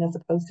setting as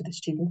opposed to the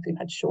students who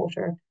had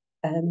shorter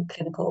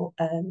clinical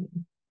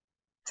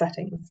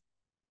settings.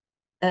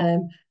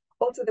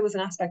 Also, there was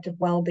an aspect of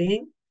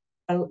well-being.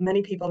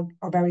 Many people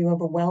are very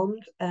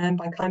overwhelmed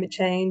by climate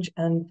change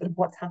and sort of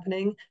what's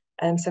happening.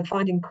 So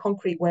finding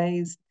concrete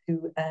ways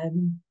to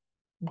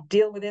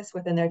deal with this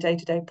within their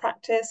day-to-day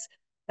practice,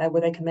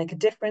 where they can make a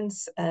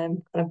difference,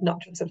 kind of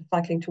not just sort of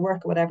cycling to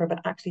work or whatever, but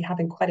actually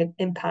having quite an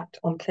impact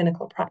on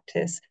clinical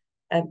practice.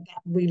 That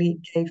really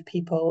gave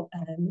people,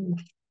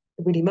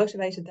 really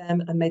motivated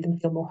them and made them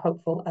feel more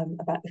hopeful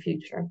about the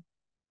future.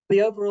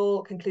 The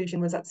overall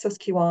conclusion was that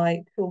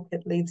SUSQI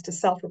toolkit leads to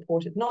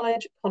self-reported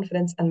knowledge,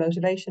 confidence and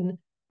motivation,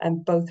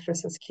 both for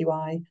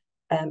SUSQI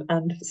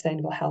and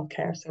sustainable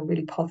healthcare. So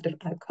really positive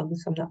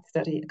outcomes from that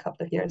study a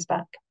couple of years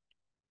back.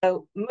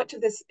 So much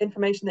of this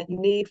information that you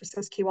need for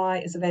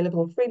SUSQI is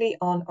available freely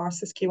on our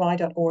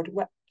susqi.org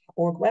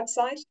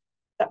website.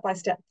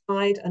 Step-by-step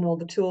guide and all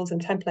the tools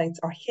and templates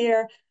are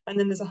here. And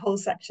then there's a whole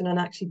section on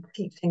actually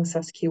teaching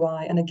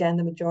SUSQI. And again,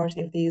 the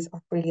majority of these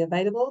are freely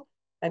available.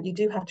 You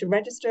do have to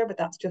register, but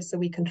that's just so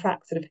we can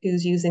track sort of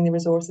who's using the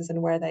resources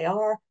and where they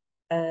are.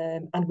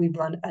 And we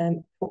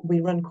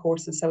run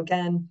courses. So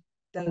again,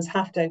 those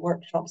half-day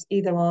workshops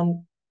either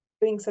on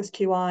doing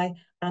SUSQI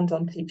and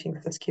on teaching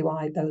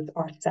SUSQI, those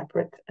are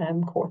separate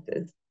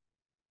courses.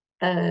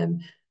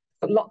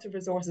 But lots of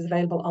resources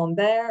available on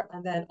there,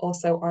 and then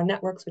also our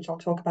networks, which I'll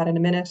talk about in a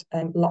minute,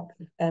 lots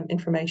of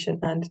information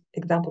and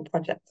example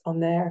projects on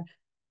there.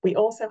 We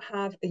also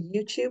have a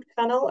YouTube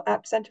channel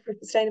at Centre for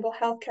Sustainable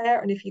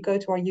Healthcare, and if you go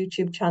to our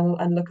YouTube channel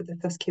and look at the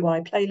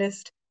SUSQI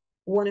playlist,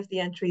 one of the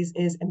entries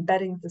is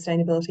embedding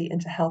sustainability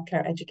into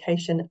healthcare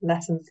education,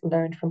 lessons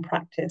learned from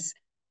practice.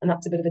 And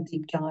that's a bit of a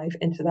deep dive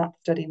into that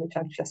study, which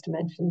I've just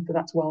mentioned. So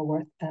that's well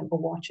worth a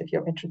watch if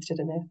you're interested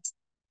in it.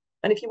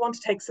 And if you want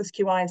to take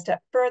SUSQI a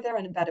step further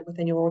and embed it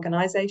within your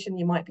organisation,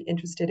 you might be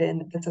interested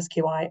in the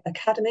SUSQI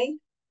Academy.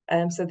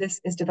 So this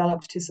is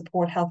developed to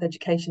support health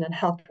education and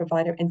health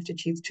provider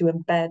institutes to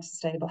embed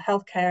sustainable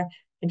healthcare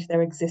into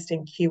their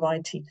existing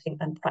QI teaching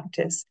and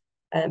practice.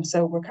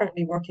 So we're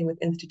currently working with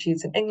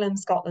institutes in England,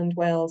 Scotland,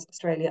 Wales,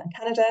 Australia and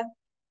Canada.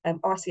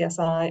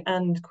 RCSI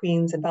and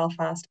Queen's in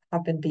Belfast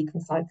have been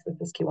beacon sites with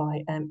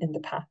SUSQI in the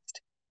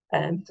past.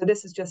 So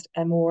this is just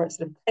a more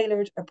sort of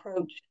tailored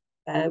approach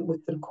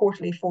with sort of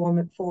quarterly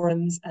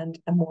forums and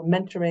more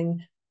mentoring.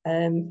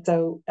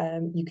 So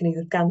you can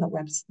either scan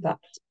that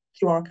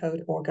QR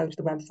code or go to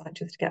the website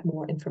just to get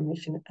more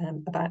information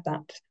about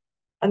that.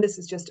 And this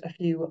is just a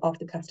few of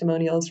the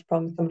testimonials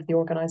from some of the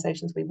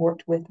organisations we've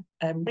worked with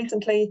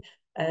recently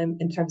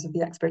in terms of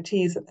the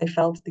expertise that they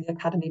felt the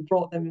Academy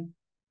brought them,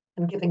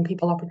 and giving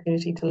people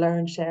opportunity to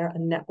learn, share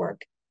and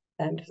network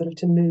and sort of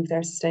to move their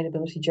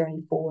sustainability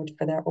journey forward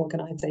for their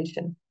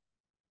organisation.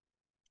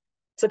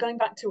 So going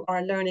back to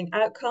our learning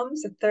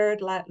outcomes, the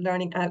third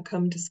learning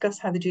outcome, discuss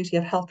how the duty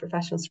of health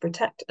professionals to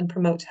protect and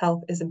promote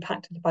health is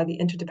impacted by the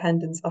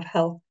interdependence of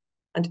health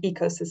and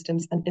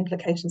ecosystems and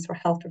implications for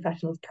health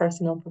professionals'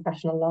 personal and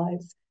professional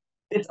lives.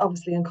 This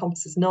obviously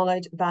encompasses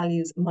knowledge,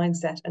 values,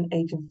 mindset and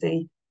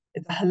agency.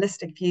 It's a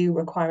holistic view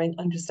requiring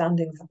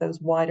understandings of those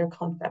wider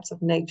concepts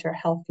of nature,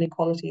 health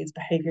inequalities,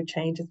 behaviour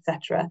change,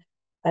 etc.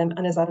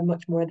 And is at a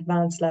much more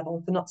advanced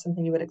level, so not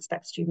something you would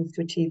expect students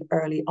to achieve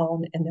early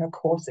on in their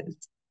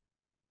courses.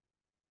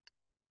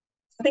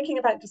 So thinking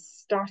about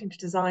just starting to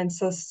design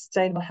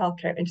sustainable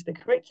healthcare into the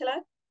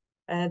curricula,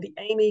 the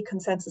AME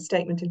consensus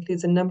statement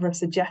includes a number of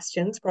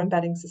suggestions for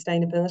embedding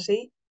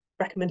sustainability.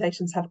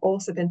 Recommendations have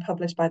also been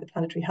published by the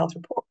Planetary Health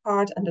Report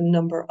Card and a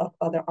number of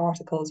other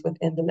articles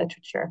within the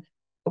literature.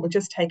 But we'll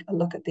just take a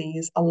look at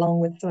these along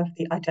with some of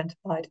the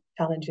identified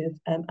challenges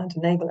and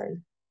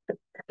enablers.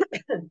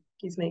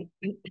 Excuse me.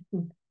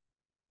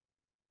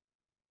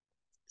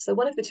 So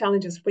one of the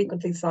challenges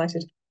frequently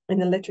cited in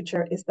the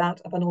literature is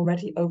that of an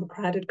already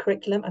overcrowded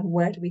curriculum, and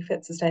where do we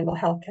fit sustainable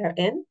healthcare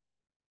in?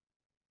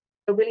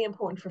 So really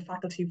important for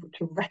faculty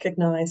to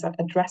recognise that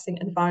addressing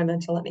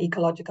environmental and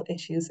ecological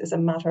issues is a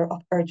matter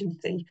of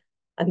urgency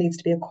and needs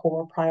to be a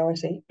core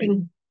priority.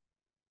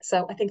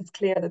 So I think it's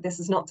clear that this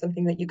is not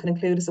something that you can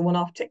include as a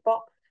one-off tick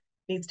box.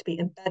 It needs to be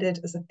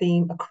embedded as a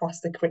theme across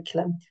the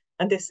curriculum.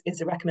 And this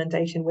is a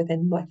recommendation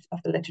within much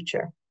of the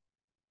literature.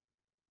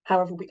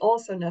 However, we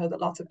also know that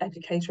lots of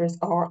educators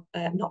are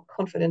not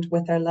confident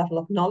with their level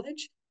of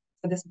knowledge.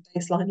 So this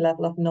baseline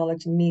level of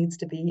knowledge needs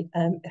to be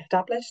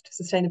established.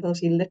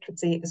 Sustainability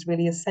literacy is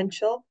really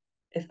essential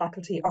if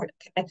faculty are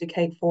to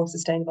educate for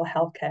sustainable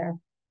healthcare.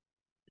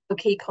 The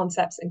key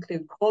concepts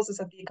include causes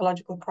of the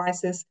ecological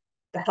crisis,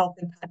 the health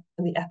impact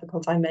and the ethical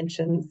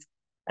dimensions.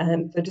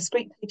 So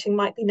discrete teaching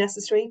might be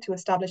necessary to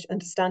establish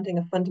understanding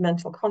of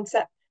fundamental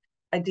concepts,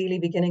 ideally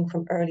beginning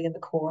from early in the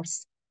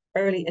course.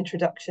 Early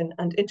introduction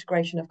and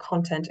integration of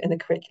content in the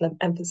curriculum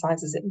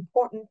emphasises its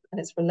importance and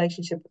its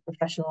relationship with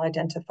professional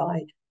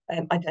identity.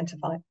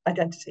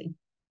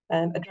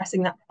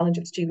 Addressing that challenge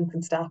of students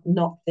and staff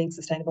not seeing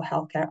sustainable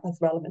healthcare as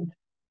relevant.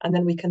 and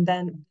then we can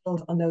then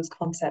build on those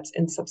concepts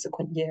in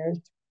subsequent years.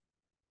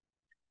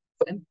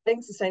 But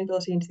embedding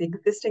sustainability into the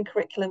existing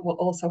curriculum will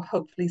also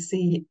hopefully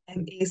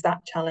ease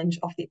that challenge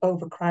of the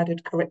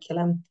overcrowded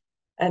curriculum.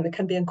 It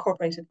can be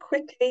incorporated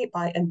quickly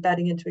by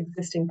embedding into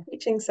existing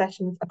teaching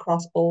sessions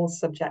across all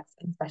subjects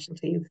and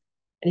specialties.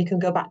 And you can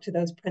go back to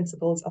those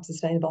principles of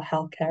sustainable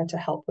healthcare to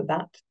help with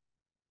that.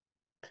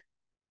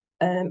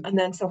 And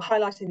then so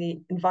highlighting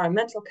the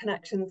environmental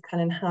connections can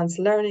enhance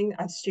learning,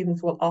 as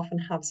students will often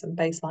have some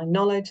baseline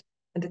knowledge,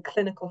 and the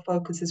clinical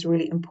focus is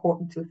really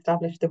important to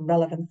establish the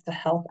relevance to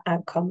health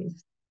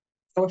outcomes.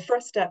 So a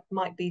first step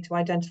might be to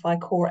identify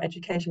core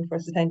education for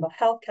sustainable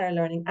healthcare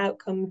learning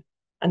outcomes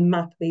and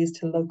map these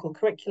to local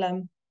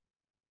curriculum,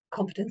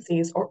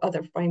 competencies, or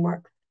other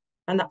frameworks.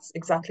 And that's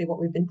exactly what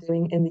we've been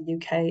doing in the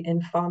UK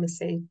in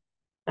pharmacy.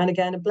 And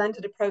again, a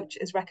blended approach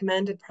is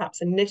recommended,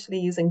 perhaps initially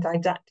using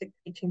didactic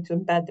teaching to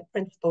embed the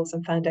principles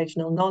and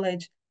foundational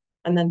knowledge,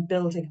 and then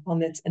building upon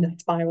this in a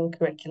spiral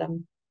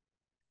curriculum,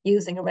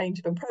 using a range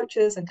of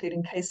approaches,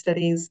 including case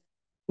studies,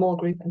 small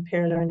group and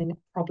peer learning,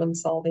 problem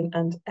solving,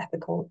 and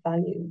ethical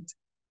values.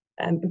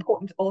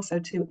 Important also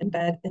to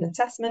embed in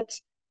assessment.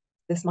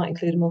 This might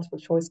include multiple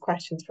choice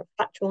questions for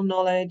factual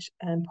knowledge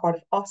and part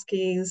of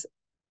OSCEs,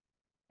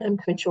 to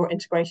ensure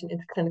integration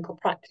into clinical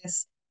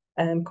practice,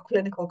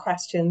 clinical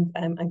questions,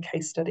 and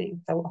case studies.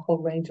 So a whole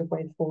range of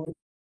ways forward.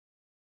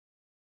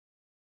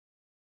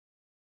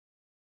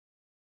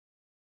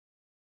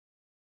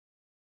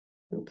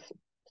 Oops,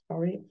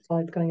 sorry,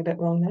 slide's going a bit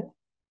wrong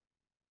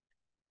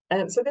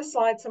there. So this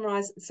slide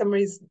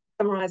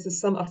summarizes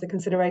some of the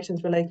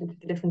considerations related to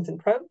the difference in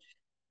approach.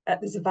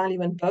 There's a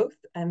value in both,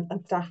 and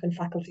staff and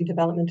faculty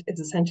development is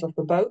essential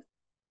for both.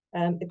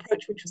 The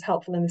approach which was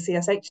helpful in the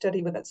CSH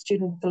study was that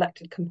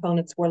student-selected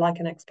components were like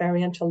an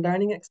experiential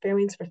learning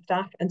experience for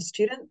staff and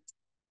students.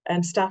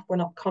 Staff were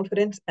not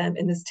confident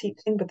in this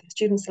teaching, but the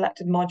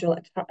student-selected module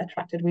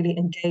attracted really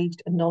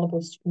engaged and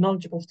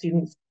knowledgeable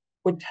students,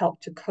 which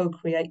helped to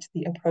co-create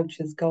the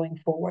approaches going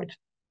forward.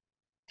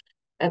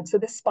 So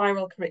this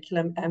spiral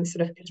curriculum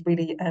sort of is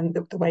really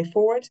the way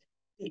forward.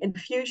 The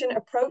infusion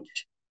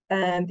approach,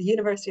 the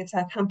University of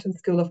Southampton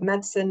School of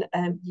Medicine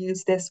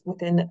used this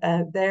within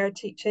their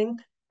teaching,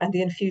 and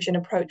the infusion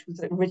approach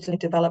was originally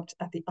developed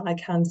at the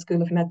ICANN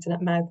School of Medicine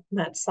at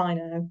Mount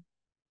Sinai.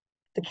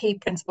 The key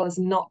principle is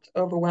not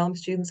to overwhelm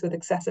students with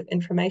excessive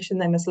information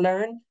they must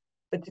learn,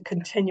 but to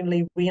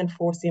continually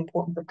reinforce the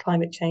importance of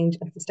climate change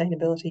and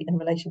sustainability in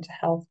relation to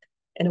health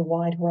in a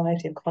wide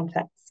variety of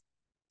contexts.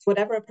 So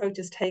whatever approach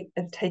is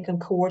taken,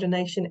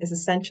 coordination is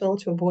essential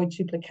to avoid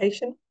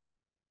duplication.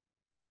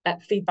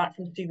 Feedback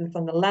from students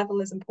on the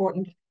level is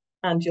important,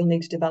 and you'll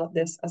need to develop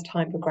this as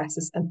time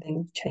progresses and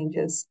things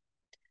changes.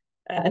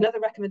 Another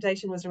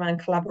recommendation was around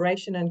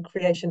collaboration and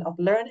creation of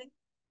learning.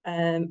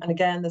 And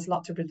again, there's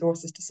lots of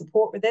resources to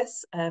support with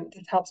this.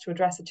 This helps to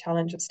address the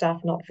challenge of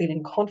staff not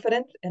feeling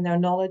confident in their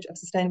knowledge of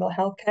sustainable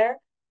healthcare.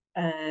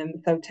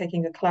 So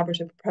taking a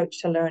collaborative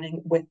approach to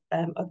learning with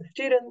other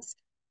students,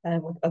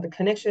 with other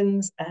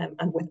clinicians,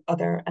 and with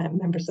other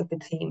members of the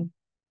team.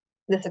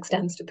 This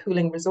extends to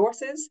pooling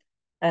resources.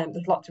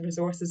 There's lots of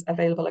resources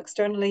available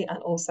externally and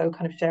also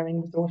kind of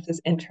sharing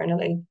resources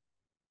internally.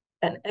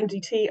 An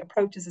MDT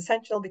approach is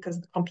essential because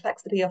of the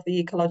complexity of the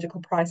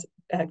ecological crisis.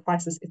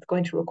 It's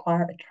going to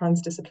require a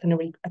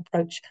transdisciplinary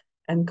approach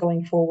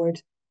going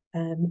forward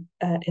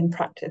in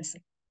practice.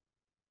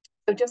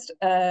 So just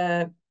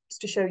to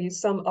show you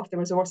some of the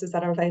resources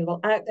that are available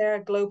out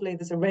there. Globally,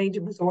 there's a range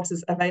of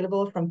resources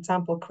available from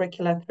sample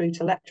curricula through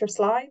to lecture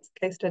slides,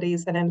 case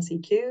studies, and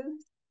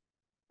MCQs.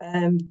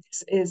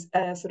 This is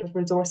sort of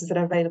resources that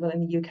are available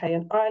in the UK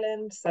and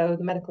Ireland. So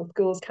the Medical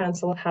Schools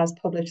Council has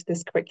published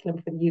this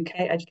curriculum for the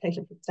UK,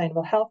 Education for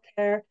Sustainable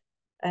Healthcare.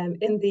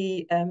 In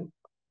the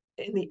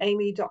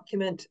AME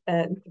document,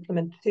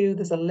 Implement 2,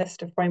 there's a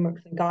list of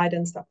frameworks and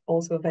guidance that's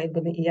also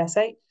available in the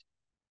ESH.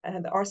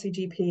 The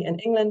RCGP in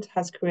England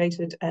has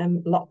created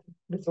lots of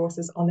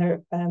resources on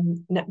their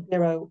Net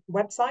Zero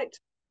website.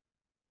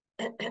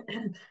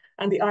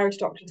 And the Irish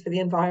Doctors for the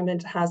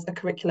Environment has a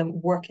curriculum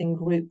working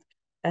group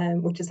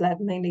which is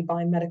led mainly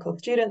by medical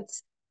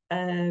students,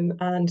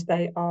 and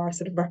they are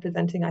sort of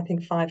representing, I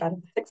think, 5 out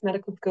of the 6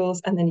 medical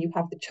schools. And then you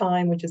have the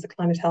CHIME, which is a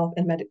climate health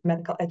and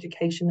medical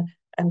education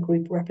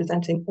group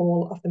representing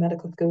all of the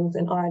medical schools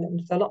in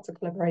Ireland. So lots of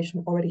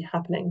collaboration already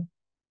happening.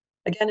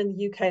 Again, in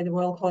the UK, the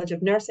Royal College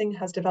of Nursing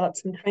has developed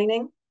some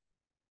training.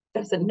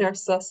 There's a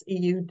NurseSUS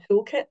EU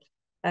toolkit,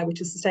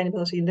 which is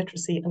sustainability,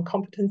 literacy, and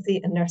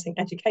competency in nursing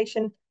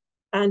education.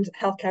 And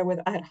Healthcare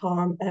Without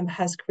Harm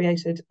has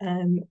created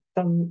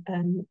some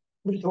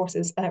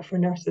resources for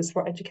nurses,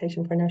 for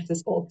education for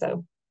nurses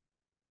also.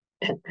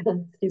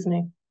 Excuse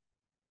me.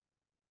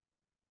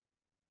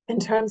 In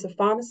terms of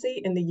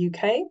pharmacy in the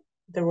UK,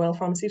 the Royal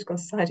Pharmaceutical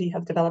Society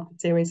has developed a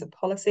series of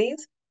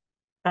policies,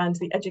 and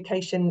the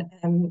Education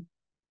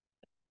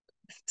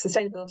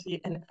Sustainability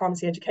and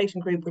Pharmacy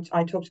Education Group, which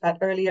I talked about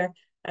earlier,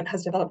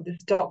 has developed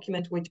this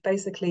document which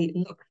basically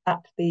looks at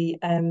the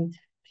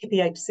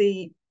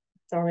PPHC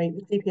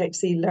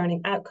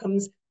learning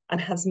outcomes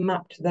and has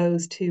mapped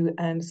those to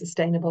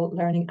sustainable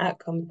learning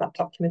outcomes. That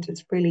document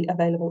is freely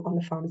available on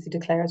the Pharmacy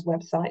Declares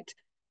website.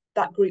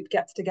 That group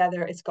gets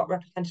together, it's got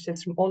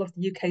representatives from all of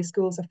the UK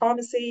schools of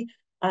pharmacy,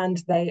 and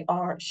they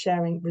are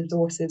sharing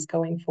resources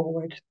going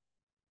forward.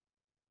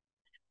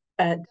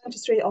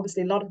 Dentistry,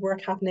 obviously a lot of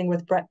work happening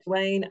with Brett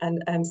Duane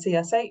and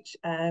CSH.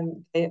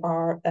 They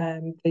are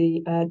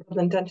the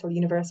Dublin Dental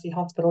University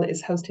Hospital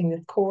is hosting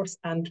this course,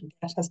 and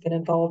Brett has been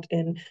involved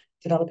in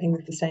developing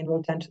the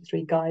sustainable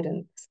dentistry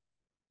guidance.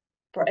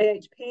 For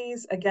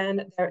AHPs,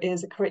 again, there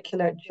is a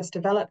curricula just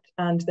developed,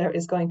 and there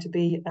is going to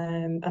be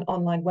an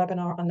online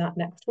webinar on that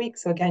next week.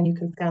 So again, you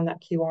can scan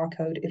that QR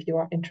code if you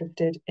are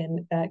interested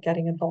in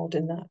getting involved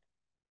in that.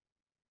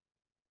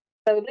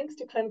 So links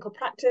to clinical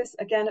practice,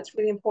 again, it's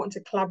really important to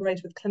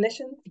collaborate with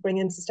clinicians to bring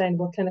in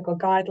sustainable clinical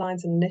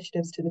guidelines and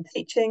initiatives to the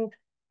teaching.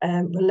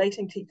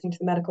 Relating teaching to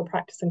the medical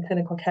practice and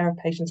clinical care of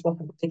patients will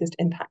have the biggest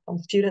impact on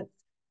students.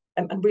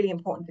 And really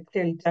important to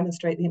clearly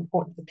demonstrate the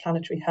importance of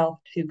planetary health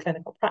to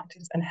clinical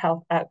practice and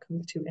health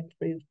outcomes to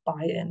improve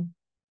buy-in.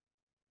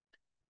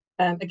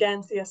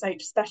 Again,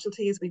 CSH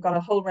specialties, we've got a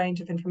whole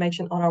range of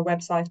information on our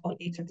website on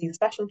each of these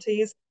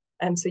specialties.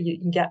 So you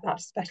can get that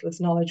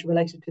specialist knowledge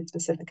related to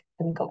specific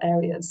clinical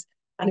areas.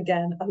 And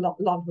again, a lot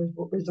of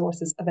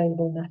resources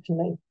available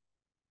nationally.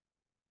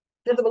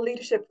 Visible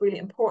leadership, really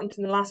important.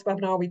 In the last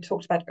webinar, we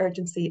talked about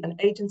urgency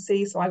and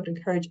agency. So I would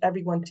encourage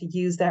everyone to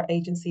use their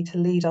agency to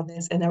lead on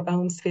this in their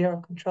own sphere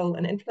of control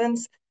and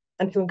influence,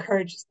 and to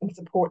encourage and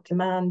support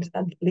demand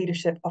and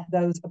leadership of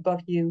those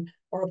above you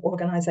or of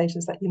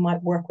organisations that you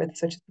might work with,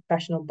 such as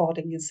professional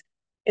bodies.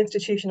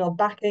 Institutional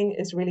backing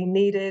is really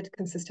needed.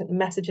 Consistent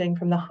messaging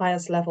from the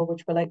highest level,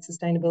 which relates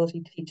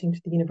sustainability teaching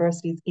to the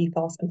university's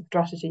ethos and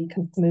strategy,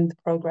 can smooth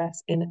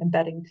progress in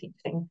embedding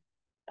teaching.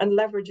 And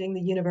leveraging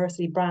the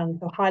university brand,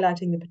 so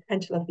highlighting the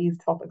potential of these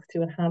topics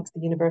to enhance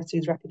the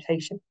university's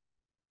reputation.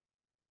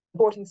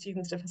 Supporting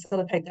students to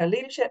facilitate their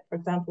leadership, for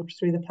example,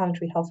 through the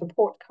Planetary Health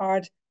Report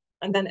Card,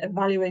 and then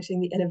evaluating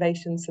the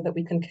innovations so that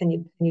we can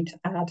continue to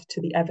add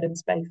to the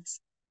evidence base.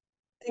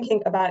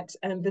 Thinking about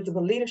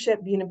visible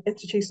leadership,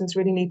 institutions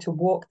really need to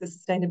walk the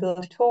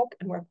sustainability talk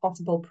and, where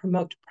possible,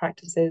 promote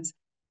practices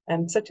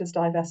such as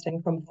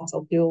divesting from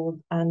fossil fuels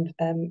and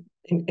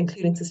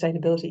including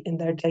sustainability in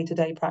their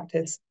day-to-day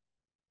practice.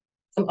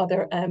 Some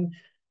other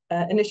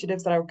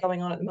initiatives that are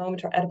going on at the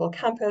moment are Edible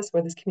Campus,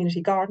 where there's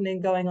community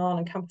gardening going on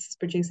and campuses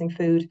producing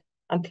food,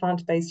 and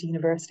plant-based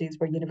universities,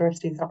 where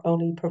universities are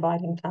only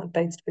providing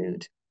plant-based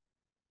food.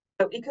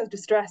 So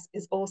eco-distress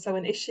is also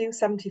an issue.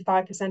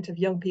 75% of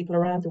young people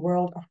around the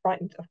world are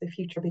frightened of the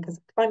future because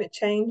of climate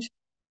change.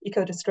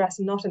 Eco-distress,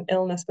 not an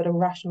illness, but a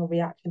rational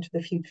reaction to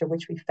the future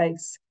which we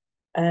face.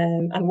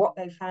 And what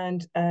they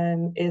found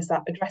is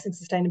that addressing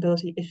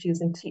sustainability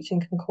issues in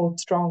teaching can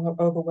cause strong or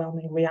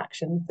overwhelming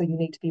reactions. So you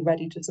need to be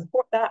ready to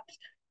support that.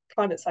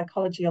 Climate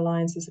Psychology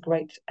Alliance is a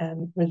great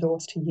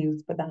resource to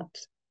use for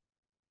that.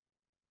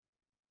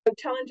 So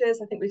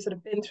challenges, I think we've sort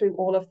of been through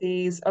all of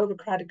these: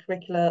 overcrowded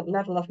curricula,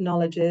 level of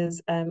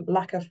knowledges,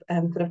 lack of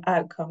sort of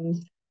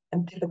outcomes,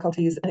 and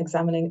difficulties in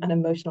examining and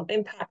emotional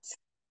impacts.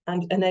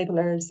 And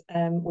enablers,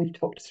 we've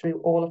talked through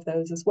all of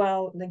those as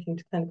well. Linking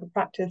to clinical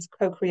practice,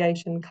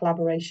 co-creation,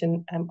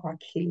 collaboration are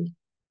key.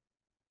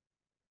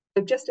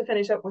 So just to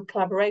finish up with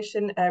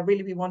collaboration,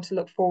 really we want to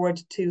look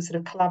forward to sort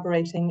of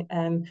collaborating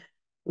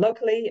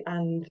locally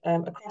and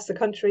across the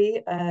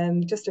country.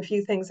 Just a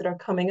few things that are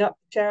coming up.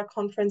 Share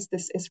Conference,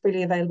 this is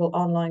freely available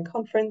online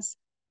conference,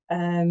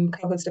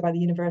 co-hosted by the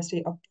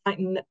University of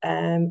Brighton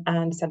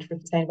and Centre for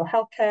Sustainable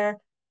Healthcare.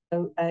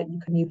 So you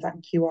can use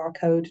that QR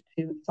code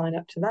to sign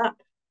up to that.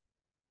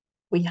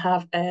 We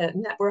have a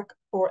network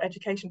for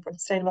education for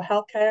sustainable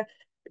healthcare.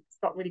 It's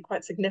got really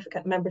quite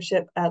significant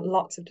membership,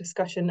 lots of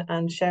discussion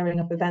and sharing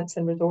of events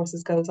and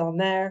resources goes on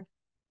there.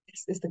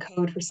 This is the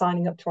code for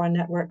signing up to our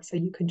network, so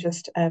you can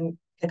just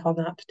click on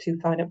that to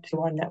sign up to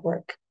our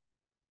network.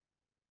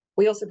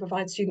 We also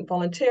provide student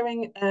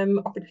volunteering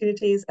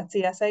opportunities at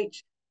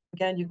CSH.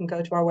 Again, you can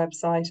go to our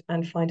website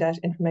and find out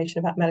information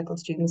about medical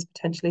students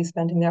potentially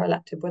spending their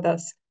elective with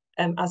us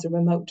as a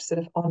remote sort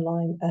of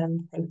online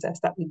process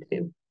that we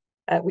do.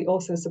 We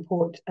also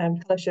support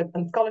fellowship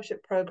and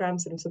scholarship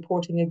programs that are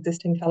supporting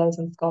existing fellows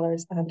and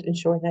scholars and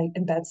ensuring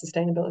they embed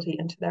sustainability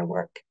into their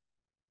work.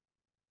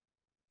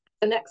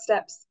 The next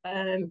steps,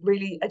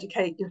 really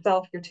educate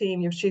yourself, your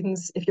team, your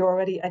students. If you're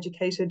already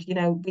educated,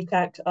 reach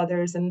out to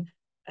others and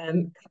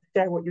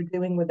share what you're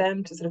doing with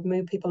them to sort of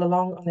move people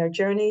along on their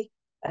journey.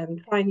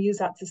 Try and use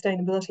that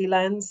sustainability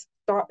lens,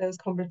 start those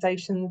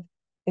conversations,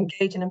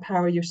 engage and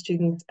empower your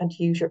students, and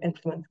use your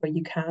influence where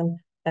you can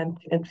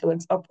to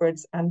influence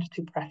upwards and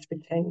to press for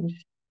change.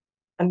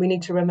 And we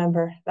need to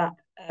remember that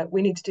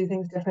we need to do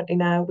things differently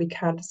now. We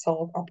can't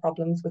solve our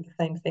problems with the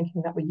same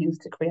thinking that we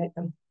used to create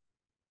them.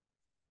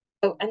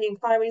 So any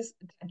inquiries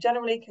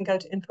generally can go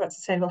to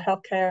info@sustainable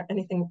healthcare.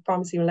 Anything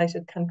pharmacy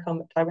related can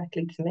come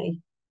directly to me.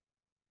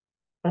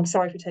 I'm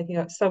sorry for taking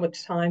up so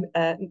much time.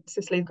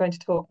 Cicely is going to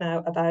talk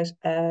now about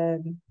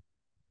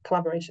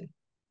collaboration.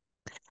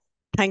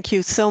 Thank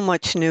you so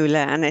much,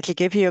 Nuala, and it'll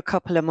give you a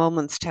couple of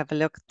moments to have a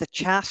look at the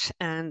chat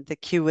and the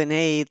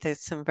Q&A.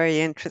 There's some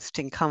very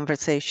interesting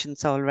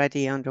conversations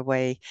already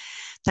underway.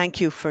 Thank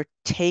you for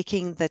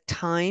taking the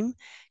time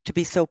to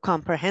be so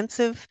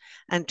comprehensive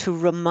and to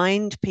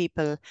remind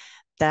people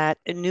that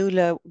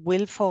Nuala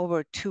will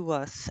forward to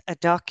us a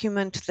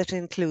document that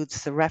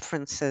includes the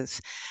references.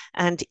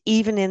 And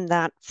even in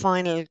that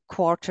final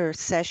quarter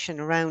session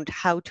around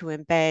how to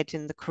embed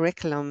in the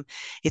curriculum,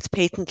 it's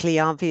patently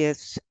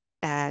obvious,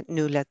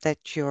 Nuala,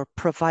 that you're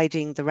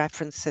providing the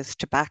references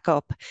to back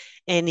up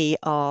any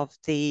of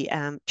the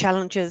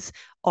challenges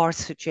or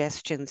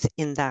suggestions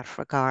in that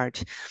regard.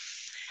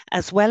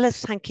 As well as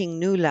thanking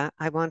Nuala,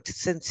 I want to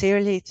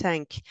sincerely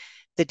thank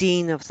the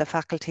Dean of the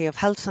Faculty of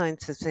Health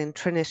Sciences in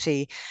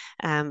Trinity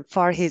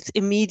for his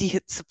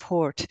immediate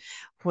support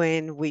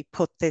when we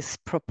put this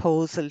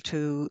proposal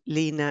to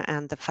Lena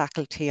and the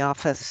faculty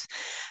office.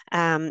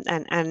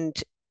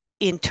 And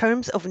in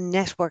terms of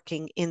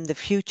networking in the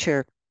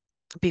future,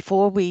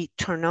 before we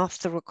turn off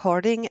the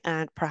recording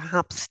and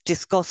perhaps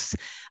discuss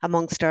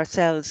amongst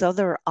ourselves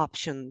other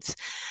options,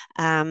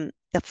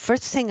 the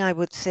first thing I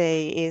would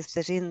say is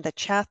that in the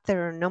chat,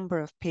 there are a number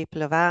of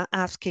people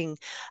asking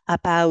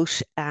about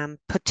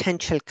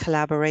potential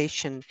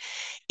collaboration.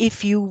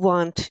 If you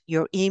want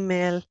your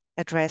email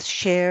address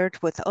shared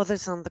with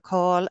others on the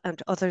call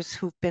and others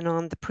who've been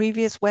on the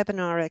previous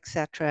webinar,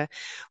 etc.,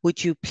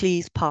 would you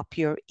please pop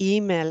your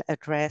email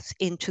address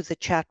into the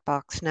chat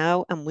box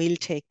now, and we'll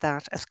take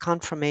that as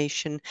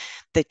confirmation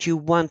that you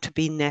want to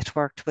be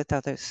networked with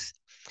others.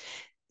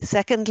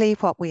 Secondly,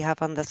 what we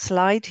have on the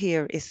slide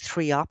here is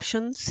 3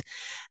 options.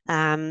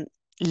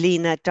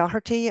 Lena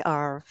Doherty,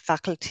 our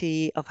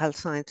Faculty of Health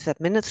Science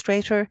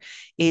Administrator,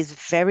 is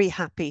very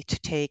happy to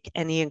take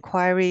any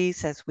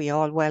inquiries. As we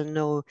all well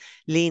know,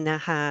 Lena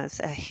has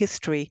a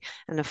history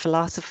and a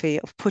philosophy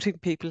of putting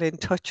people in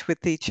touch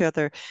with each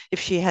other if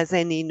she has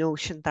any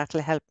notion that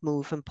will help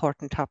move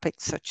important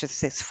topics such as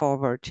this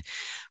forward.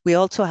 We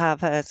also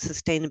have a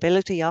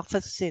sustainability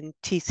office in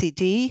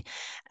TCD.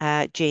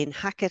 Jane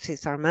Hackett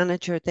is our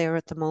manager there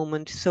at the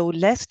moment. So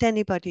lest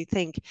anybody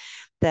think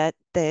that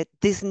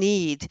this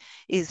need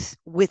is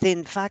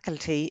within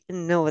faculty,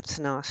 no, it's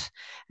not.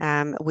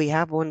 We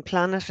have one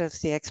planet, as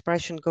the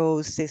expression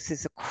goes. This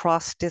is a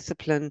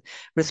cross-discipline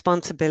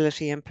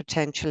responsibility and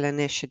potential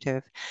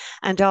initiative.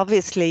 And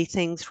obviously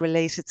things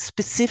related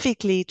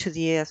specifically to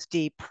the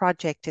ASD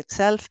project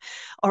itself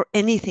or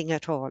anything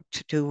at all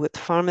to do with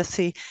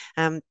pharmacy,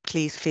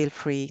 please feel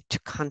free to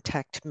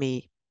contact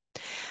me.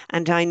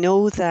 And I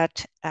know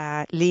that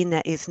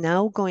Lena is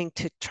now going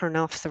to turn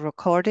off the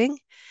recording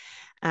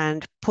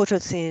and put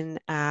us in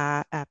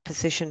a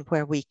position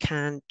where we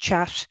can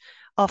chat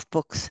off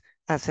books,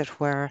 as it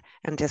were,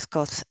 and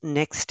discuss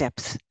next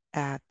steps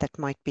that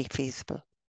might be feasible.